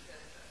that.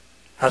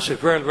 I said,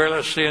 verily, verily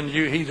I say unto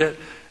you, he that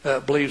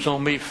believes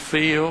on me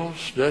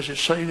feels. Does it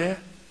say that?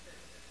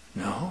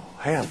 No,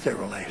 hath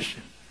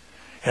everlasting.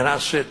 And I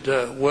said,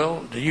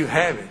 well, do you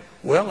have it?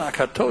 Well, like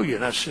I told you.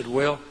 And I said,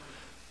 well,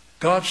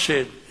 God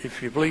said,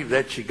 if you believe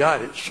that, you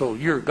got it. So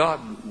your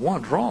God,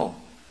 one's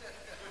wrong.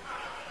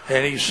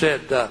 And he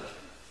said,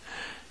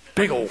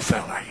 big old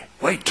fella,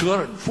 weighed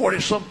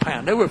 240-some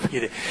pounds. Never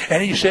forget it.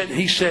 And he said,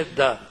 he's with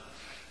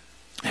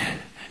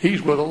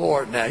the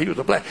Lord now. He was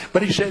a black.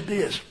 But he said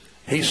this.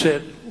 He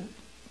said,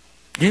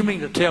 you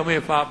mean to tell me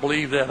if I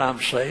believe that I'm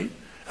saved?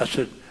 I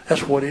said,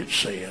 that's what it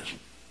says.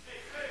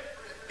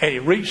 And he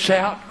reached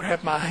out,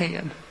 grabbed my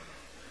hand.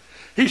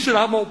 He said,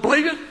 I'm going to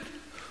believe it,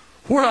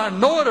 whether I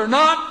know it or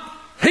not.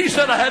 He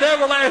said I had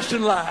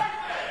everlasting life.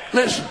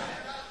 Listen,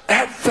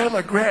 that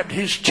fella grabbed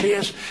his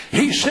chest.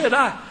 He said,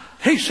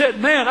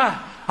 man,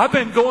 I've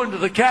been going to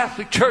the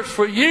Catholic Church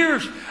for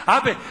years.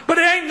 But it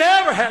ain't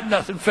never had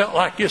nothing felt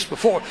like this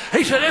before.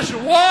 He said, this is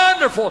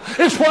wonderful.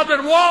 It's what I've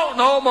been wanting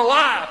all my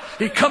life.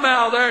 He come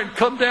out of there and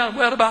come down.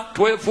 We had about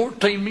 12,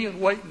 14 men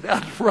waiting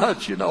down the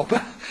front, you know.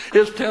 It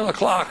was 10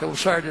 o'clock on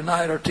Saturday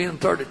night or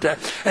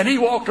 10:30. And he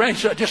walked around and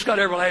said, I just got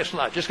everlasting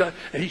life.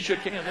 And he shook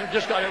hands. I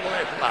just got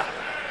everlasting life.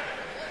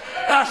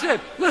 I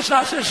said, listen,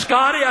 I said,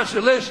 Scotty, I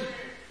said, listen.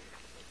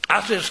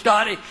 I said,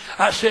 Scotty,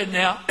 I said,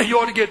 now, you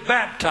ought to get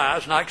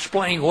baptized. And I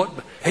explained what.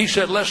 He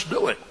said, let's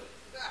do it.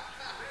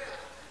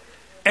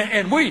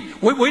 And we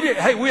did,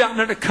 hey, we out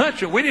in the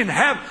country, we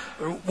had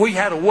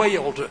a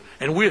well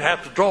and we'd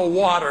have to draw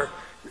water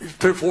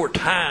 3 or 4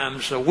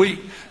 times a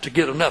week to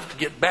get enough to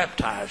get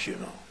baptized, you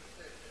know.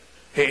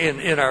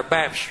 In our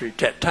baptistry at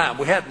that time.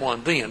 We had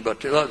one then, but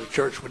the other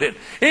church we didn't.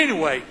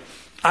 Anyway,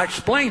 I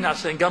explained, I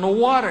said, got no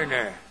water in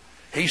there.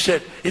 He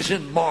said, it's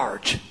in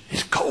March.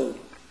 It's cold.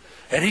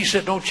 And he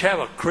said, don't you have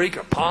a creek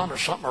or pond or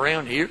something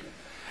around here?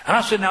 And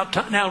I said,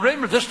 now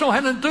remember, this don't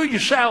have nothing to do with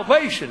your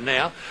salvation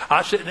now.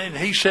 I said, and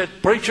he said,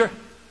 preacher,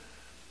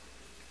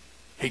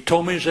 he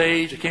told me his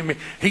age.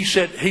 He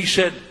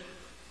said,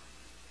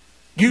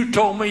 you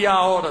told me I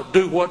ought to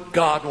do what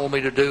God wanted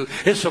me to do.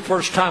 It's the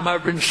first time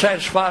I've been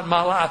satisfied in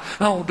my life.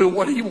 I want to do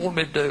what he wanted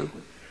me to do.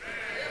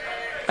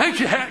 Ain't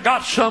you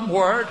got some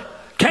word?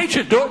 Can't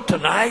you do it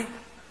tonight?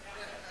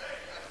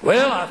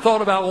 Well, I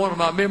thought about one of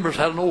my members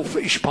had an old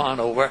fish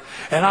pond over there,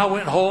 and I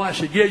went home. I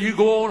said, yeah, you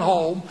go on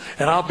home,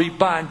 and I'll be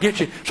by and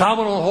get you. So I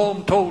went on home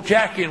and told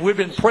Jackie, and we've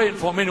been praying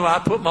for him anyway. I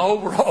put my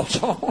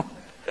overalls on,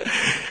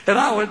 and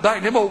I went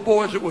back. Them old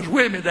boys that was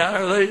with me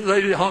down there,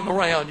 they hung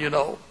around, you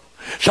know.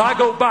 So I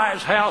go by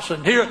his house,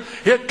 and here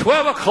at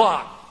 12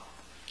 o'clock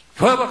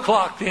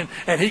then,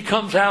 and he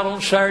comes out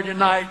on Saturday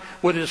night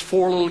with his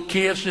 4 little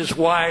kids and his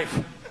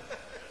wife,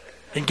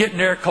 and get in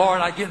their car,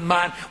 and I get in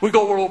mine. We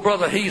go over to old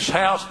Brother Heath's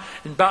house,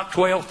 and about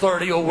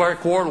 12:30 over there,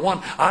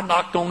 12:45, I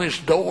knocked on his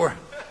door.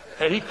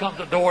 And he comes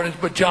to the door in his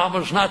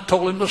pajamas, and I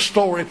told him the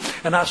story.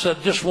 And I said,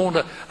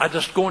 I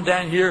just going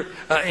down here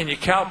in your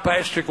cow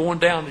pasture, going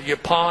down to your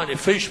pond, your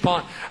fish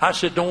pond. I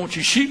said, don't want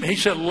you shoot me. He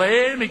said,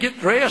 let me get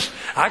dressed.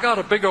 I got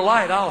a bigger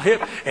light, I'll hit.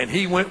 And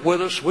he went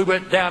with us. We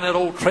went down that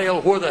old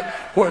trail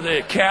where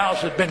the cows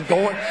had been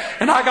going.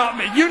 And I got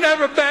me, you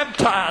never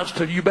baptized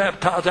till you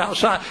baptize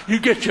outside. You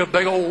get your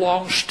big old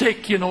long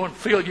stick, you know, and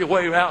feel your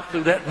way out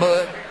through that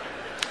mud.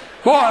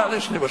 Boy,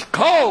 listen, it was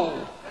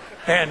cold.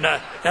 And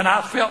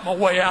I felt my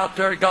way out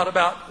there. It got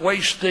about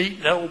waist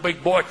deep. That old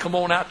big boy come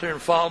on out there and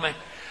follow me.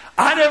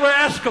 I never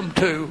asked them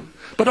to,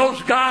 but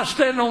those guys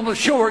standing on the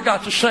shore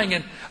got to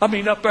singing.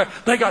 Up there,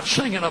 they got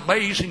singing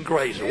Amazing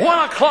Grace. 1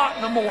 o'clock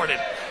in the morning.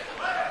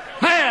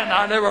 Man,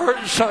 I never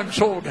heard it sung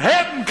so.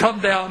 Heaven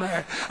come down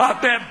there.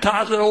 I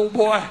baptized that old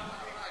boy.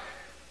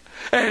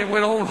 And he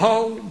went on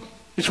home.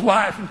 His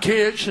wife and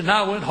kids. And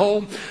I went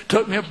home,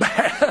 took me a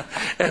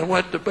bath, and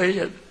went to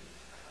bed.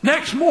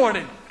 Next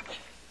morning,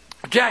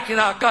 Jackie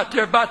and I got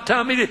there about the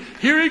time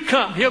here he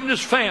come, him and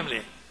his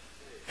family.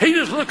 He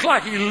just looked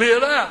like he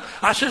lit up.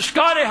 I said,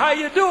 Scotty, how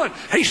you doing?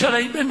 He said, I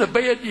ain't been to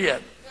bed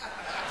yet.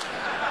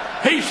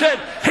 He said,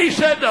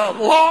 the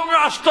longer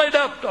I stayed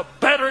up, the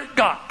better it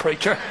got,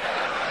 preacher.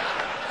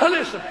 Now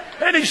listen,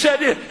 and he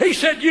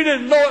said, you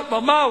didn't know it,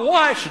 but my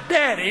wife's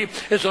daddy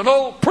is an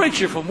old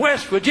preacher from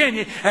West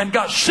Virginia and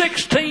got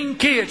 16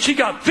 kids. She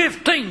got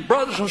 15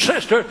 brothers and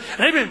sisters, and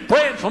they've been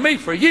praying for me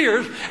for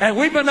years, and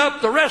we've been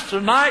up the rest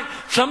of the night.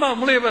 Some of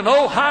them live in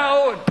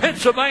Ohio and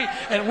Pennsylvania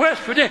and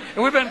West Virginia,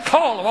 and we've been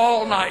calling them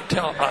all night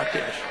telling them about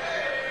this.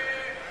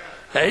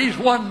 Now, he's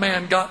one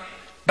man got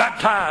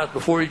baptized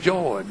before he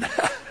joined.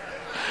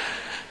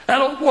 That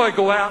old boy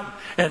go out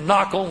and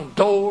knock on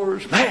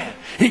doors. Man,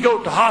 he go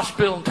to the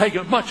hospital and take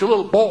a bunch of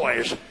little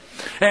boys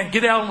and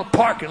get out on the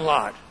parking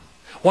lot.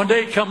 One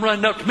day he come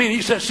running up to me and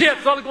he said, see that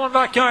fella going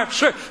back yard,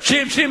 sir? See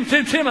him.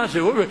 I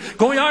said,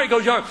 go yard, he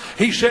goes yard.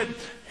 He said,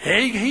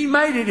 he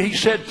made it. He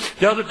said,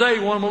 the other day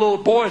one of my little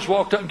boys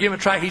walked up and gave him a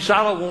tract. He said,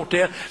 I don't want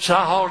that. So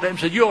I hollered at him and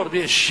said, you ought to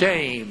be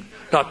ashamed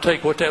not to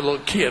take what that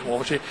little kid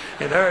wants. And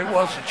there he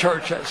was in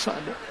church that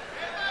Sunday.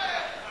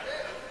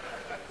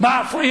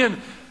 My friend,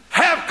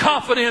 have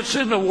confidence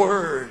in the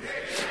Word.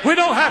 We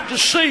don't have to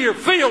see or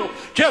feel.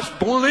 Just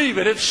believe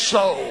it. It's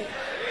so.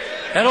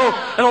 And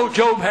old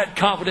Job had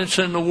confidence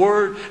in the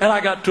Word. And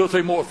I got 2 or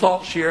 3 more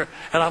thoughts here.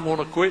 And I'm going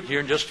to quit here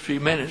in just a few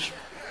minutes.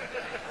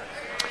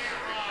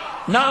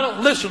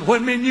 Now, listen.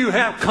 When you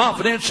have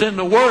confidence in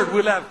the Word,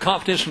 we'll have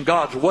confidence in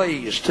God's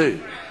ways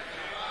too.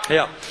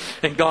 Yeah,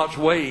 in God's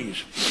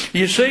ways.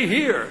 You see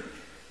here,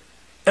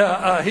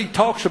 he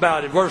talks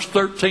about it, verse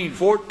 13,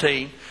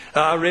 14.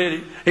 I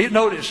read it.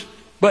 Notice.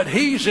 But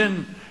he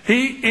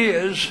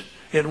is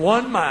in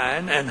one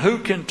mind, and who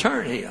can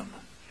turn him?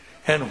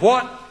 And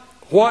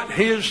what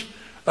his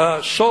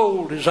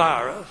soul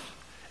desireth,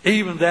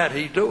 even that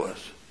he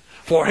doeth.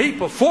 For he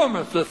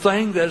performeth the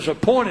thing that is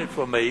appointed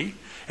for me,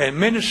 and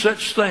many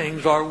such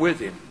things are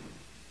with him.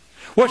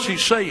 What's he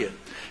saying?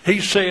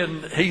 He's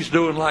saying he's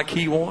doing like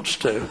he wants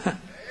to.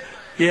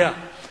 Yeah,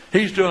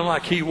 he's doing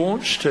like he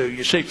wants to.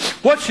 You see,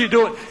 what's he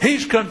doing?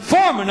 He's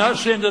conforming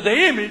us into the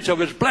image of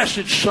his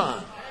blessed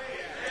Son.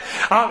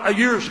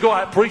 Years ago,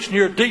 I preached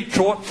near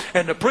Detroit,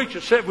 and the preacher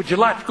said, would you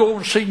like to go over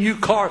and see new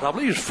cars? I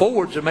believe it was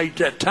Fords that made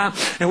that time.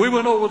 And we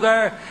went over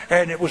there,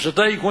 and it was a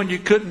day when you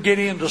couldn't get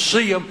in to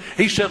see them.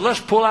 He said, let's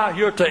pull out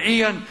here at the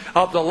end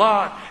of the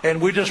lot.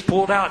 And we just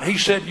pulled out. And he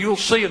said, you'll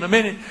see in a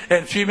minute.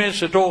 And a few minutes,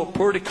 they drove a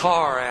pretty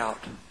car out.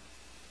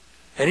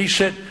 And he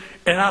said,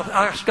 and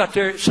I got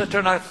there, sat there,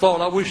 and I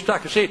thought, I wished I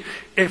could see it.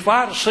 If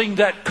I'd have seen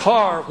that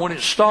car when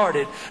it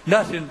started,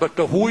 nothing but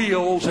the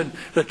wheels and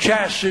the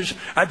chassis,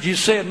 I'd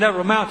just say it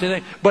never amounted to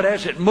anything. But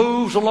as it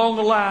moves along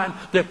the line,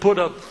 they put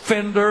a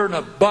fender and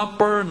a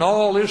bumper and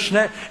all this and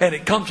that, and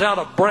it comes out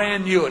a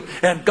brand new.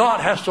 And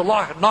God has to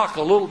knock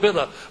a little bit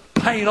of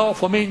paint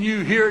off of me and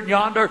you here and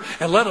yonder,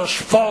 and let us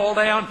fall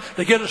down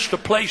to get us to a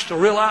place to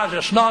realize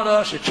it's not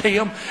us, it's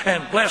Him.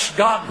 And bless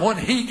God, when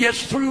He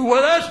gets through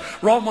with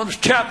us, Romans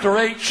chapter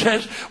 8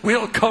 says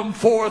we'll come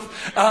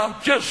forth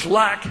just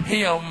like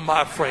Him,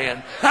 my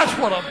friend. That's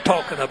what I'm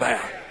talking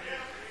about.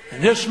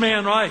 And this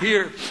man right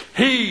here,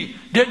 he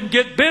didn't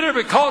get bitter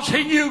because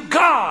he knew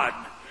God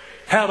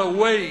had a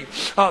way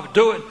of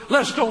doing.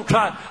 Let's don't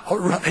try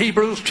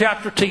Hebrews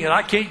chapter 10.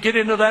 I can't get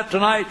into that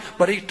tonight,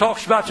 but he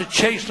talks about the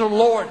chastening of the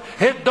Lord.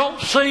 It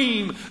don't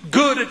seem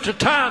good at the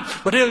time,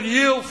 but it'll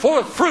yield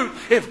forth fruit.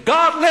 If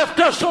God left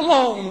us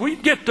alone,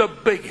 we'd get the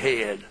big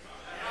head.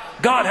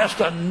 God has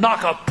to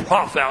knock a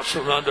prophet out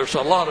from under us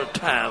a lot of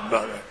time,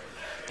 brother.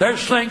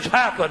 There's things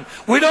happen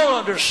we don't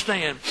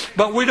understand,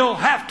 but we don't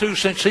have to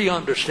since He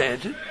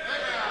understands it.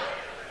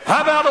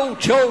 How about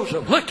old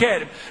Joseph? Look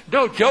at him.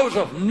 No,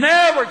 Joseph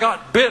never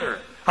got bitter.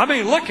 I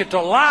mean, look at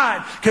the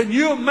line. Can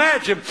you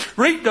imagine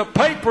reading the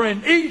paper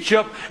in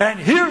Egypt, and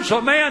here's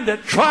a man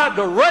that tried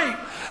to rape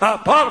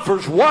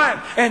Potiphar's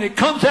wife, and it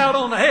comes out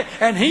on the head,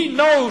 and he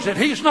knows that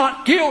he's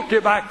not guilty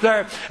back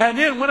there. And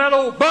then when that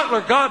old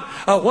butler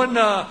when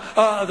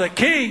the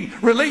king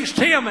released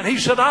him, and he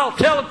said, I'll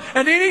tell him,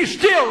 and then he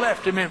still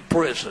left him in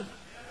prison.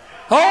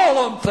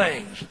 All them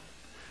things.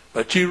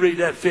 But you read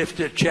that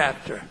 50th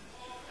chapter.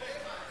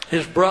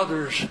 His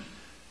brothers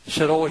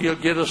said, oh, he'll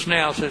get us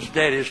now since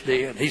Daddy's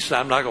dead. He said,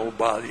 I'm not going to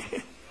bother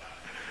you.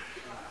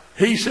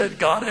 He said,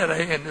 God had a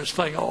hand in this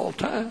thing all the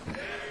time.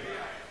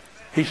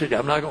 He said,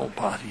 I'm not going to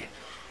bother you.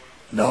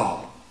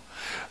 No.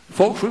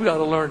 Folks, we've got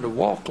to learn to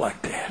walk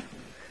like that.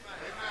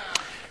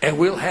 And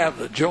we'll have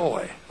the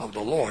joy of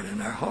the Lord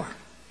in our heart.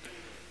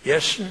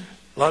 Yes, sir.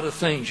 A lot of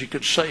things you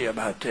could say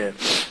about that.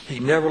 He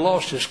never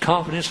lost his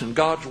confidence in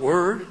God's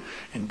word,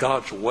 in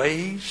God's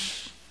ways.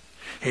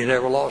 He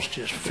never lost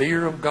his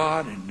fear of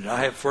God, and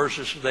I have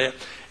verses of that.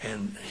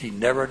 And he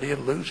never did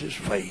lose his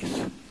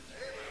faith.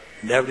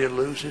 Never did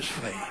lose his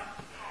faith.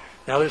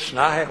 Now listen,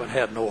 I haven't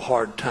had no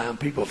hard time.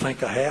 People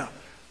think I have.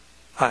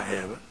 I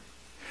haven't.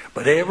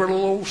 But every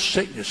little old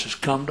sickness has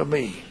come to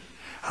me.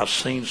 I've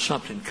seen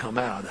something come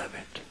out of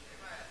it.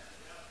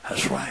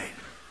 That's right.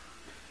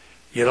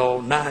 You know,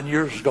 9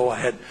 years ago I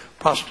had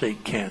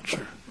prostate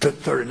cancer. Took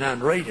 39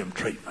 radium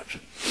treatments.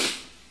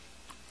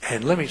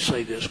 And let me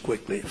say this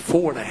quickly.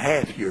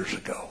 4.5 years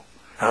ago,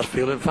 I was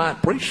feeling fine.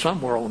 Preached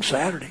somewhere on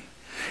Saturday.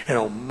 And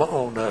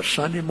on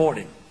Sunday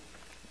morning,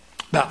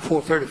 about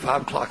 4:30,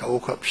 5 o'clock, I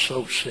woke up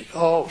so sick.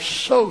 Oh,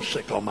 so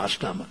sick on my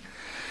stomach.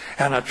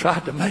 And I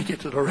tried to make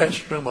it to the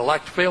restroom. I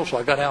liked to fail, so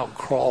I got out and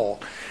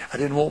crawled. I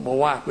didn't want my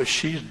wife, but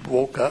she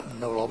woke up and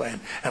know all that.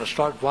 And I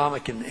started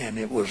vomiting, and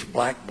it was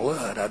black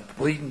blood. I was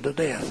bleeding to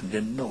death and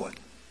didn't know it.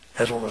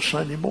 That was on a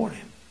Sunday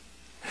morning.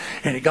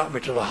 And he got me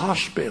to the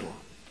hospital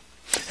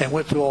and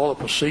went through all the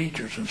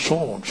procedures and so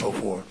on and so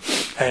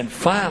forth. And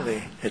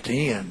finally, at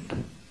the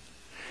end,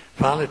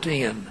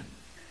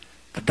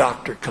 the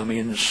doctor come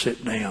in and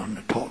sit down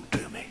and talk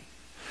to me.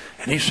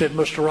 And he said,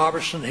 Mr.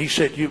 Roberson, he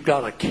said, you've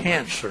got a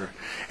cancer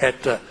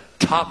at the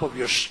top of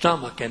your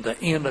stomach and the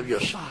end of your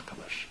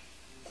esophagus.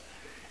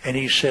 And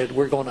he said,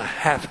 we're going to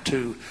have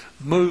to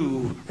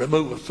remove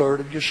a third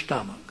of your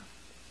stomach.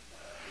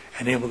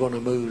 And then we're going to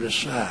move this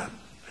side.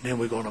 And then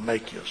we're going to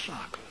make you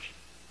esophagus.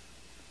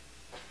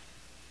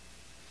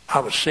 I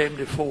was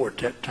 74 at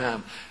that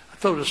time.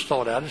 I just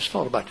thought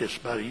about this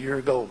about a year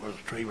ago, Brother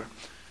Trevor.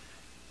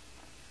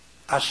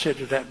 I said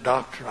to that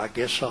doctor, I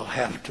guess I'll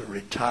have to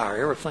retire.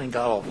 Everything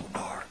got awful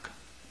dark.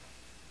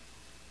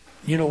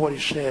 You know what he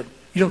said?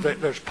 You know,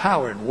 there's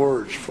power in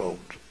words,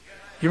 folks.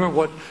 You remember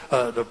what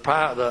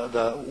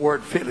the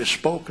word fitly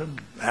spoken,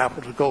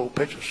 apple to gold,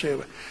 pitch of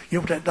silver. You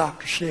know what that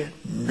doctor said?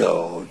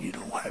 No, you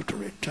don't have to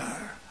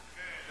retire.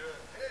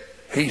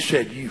 He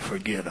said, you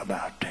forget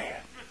about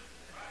that.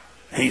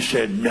 He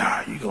said,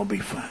 nah, you're going to be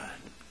fine.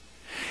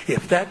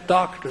 If that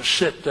doctor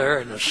sit there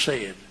and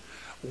said,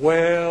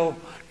 well,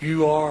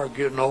 you are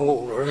getting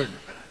older, and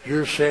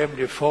you're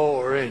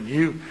 74, and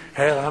you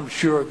had, I'm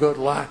sure, a good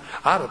life,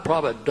 I'd have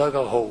probably dug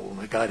a hole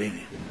and got in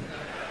it.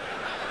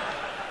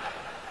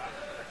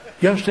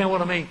 You understand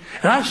what I mean?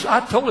 And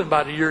I told him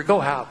about a year ago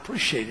how I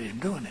appreciated him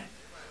doing it.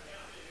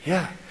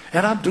 Yeah,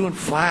 and I'm doing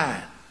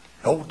fine.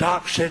 Old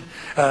doc said,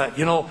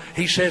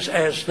 he says,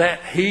 as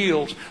that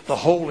heals, the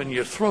hole in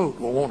your throat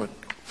will want to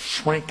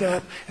shrink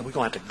up, and we're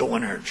going to have to go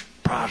in there and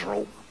prise her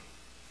open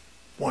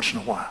once in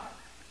a while.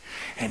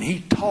 And he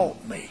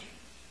taught me.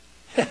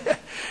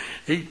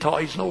 He's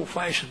an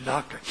old-fashioned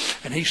doctor.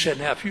 And he said,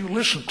 now, if you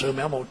listen to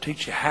me, I'm going to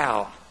teach you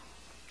how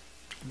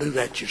to do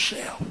that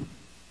yourself.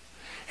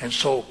 And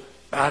so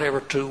about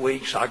every 2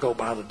 weeks, I go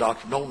by the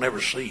doctor. Don't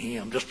never see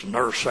him, just a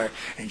nurse there.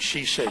 And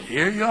she said,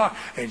 here you are.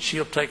 And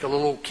she'll take a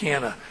little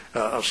can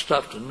of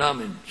stuff to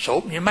numb him. So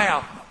open your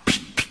mouth.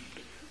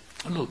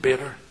 A little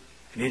bitter.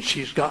 And then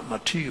she's got my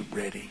tube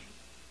ready.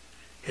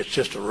 It's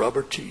just a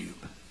rubber tube.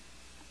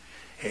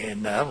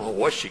 And I don't know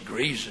what she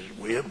greases it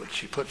with, but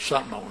she puts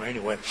something on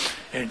anyway.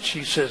 And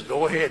she says,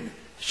 go ahead. And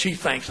she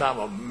thinks I'm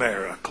a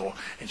miracle.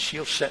 And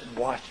she'll sit and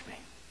watch me.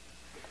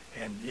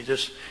 And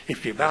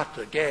if you're about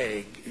to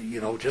gag,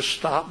 just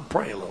stop and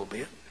pray a little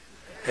bit.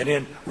 And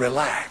then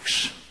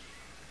relax.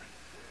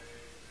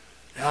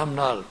 Now, I'm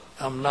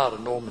not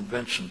a Norman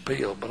Vincent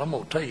Peale, but I'm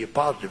going to tell you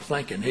positive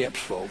thinking helps,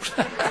 folks.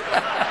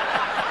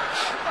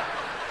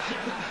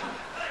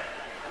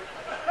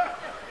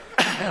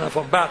 And if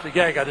I'm about to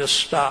gag, I just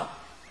stop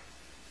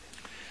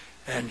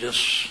and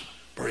just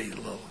breathe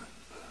a little.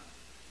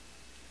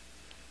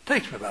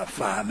 Takes me about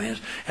 5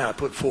 minutes, and I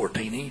put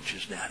 14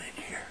 inches down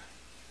in here.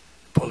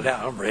 Pull it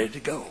out, I'm ready to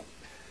go.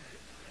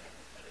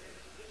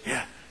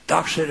 Yeah.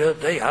 Doctor said the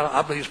other day,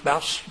 I believe it's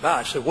about,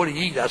 I said, what do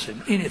you eat? I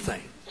said,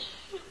 anything.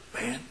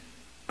 Man,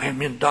 Man,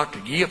 me and Dr.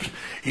 Gibbs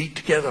eat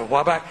together a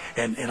while back,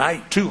 and I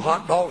ate 2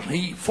 hot dogs and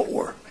he eat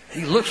 4.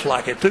 He looks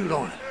like it too,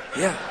 don't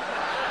he? Yeah.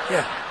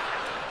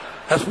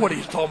 That's what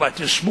he's talking about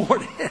this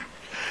morning.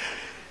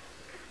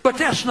 But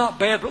that's not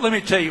bad. But let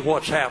me tell you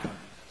what's happened.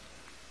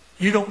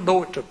 You don't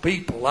know it, the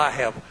people I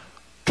have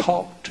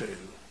talked to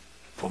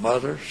from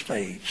other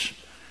states,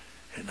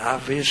 and I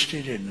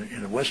visited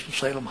in the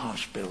Winston-Salem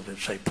Hospital, and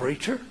say,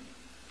 preacher,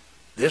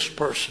 this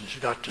person's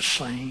got the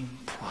same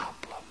problem.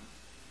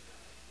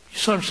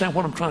 You understand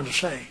what I'm trying to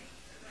say?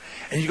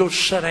 And you go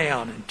sit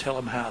down and tell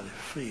them how they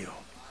feel,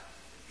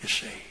 you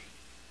see.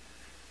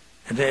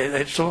 And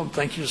some of them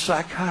think you're a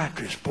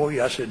psychiatrist.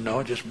 Boy, I said, no,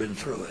 I've just been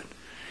through it.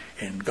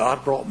 And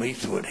God brought me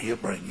through it. He'll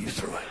bring you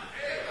through it.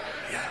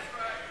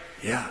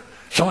 Yeah.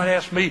 Somebody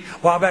asked me a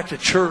while back to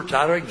church,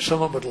 I reckon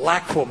some of them would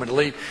like for me to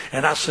leave.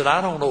 And I said,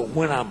 I don't know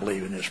when I'm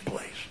leaving this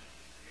place.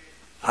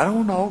 I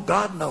don't know.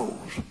 God knows.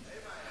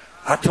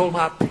 I told him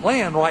I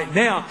plan right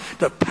now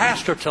to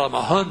pastor till I'm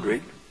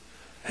 100.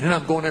 And then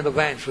I'm going into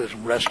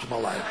evangelism the rest of my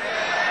life.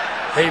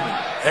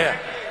 Amen.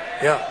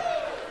 Yeah.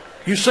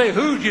 You say,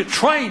 who's you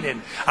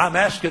training? I'm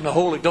asking the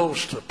Holy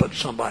Ghost to put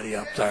somebody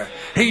up there.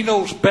 He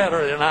knows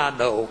better than I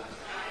know.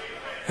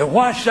 And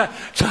why should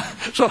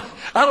so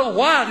I don't know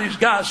why these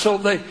guys,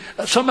 somebody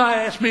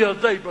asked me the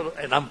other day, brother,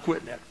 and I'm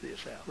quitting after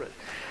this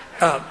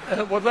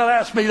out. Well, they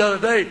asked me the other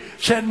day,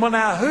 said, well,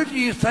 now, who do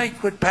you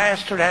think would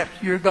pastor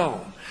after you're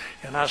gone?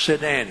 And I said,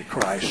 the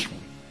Antichrist.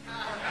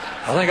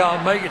 I think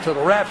I'll make it to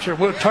the rapture, and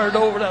we'll turn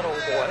over that old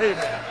boy.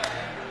 Amen.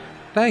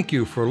 Thank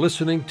you for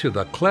listening to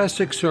the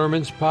Classic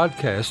Sermons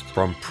podcast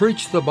from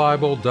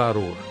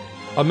PreachTheBible.org,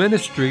 a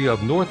ministry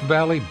of North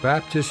Valley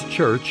Baptist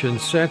Church in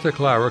Santa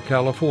Clara,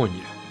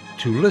 California.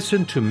 To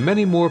listen to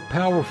many more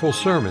powerful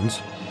sermons,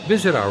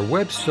 visit our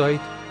website,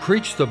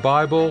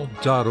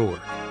 PreachTheBible.org.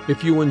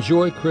 If you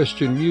enjoy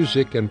Christian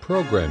music and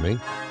programming,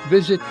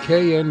 visit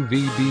knvbc.com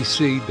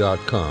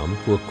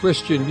for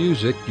Christian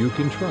music you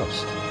can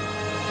trust.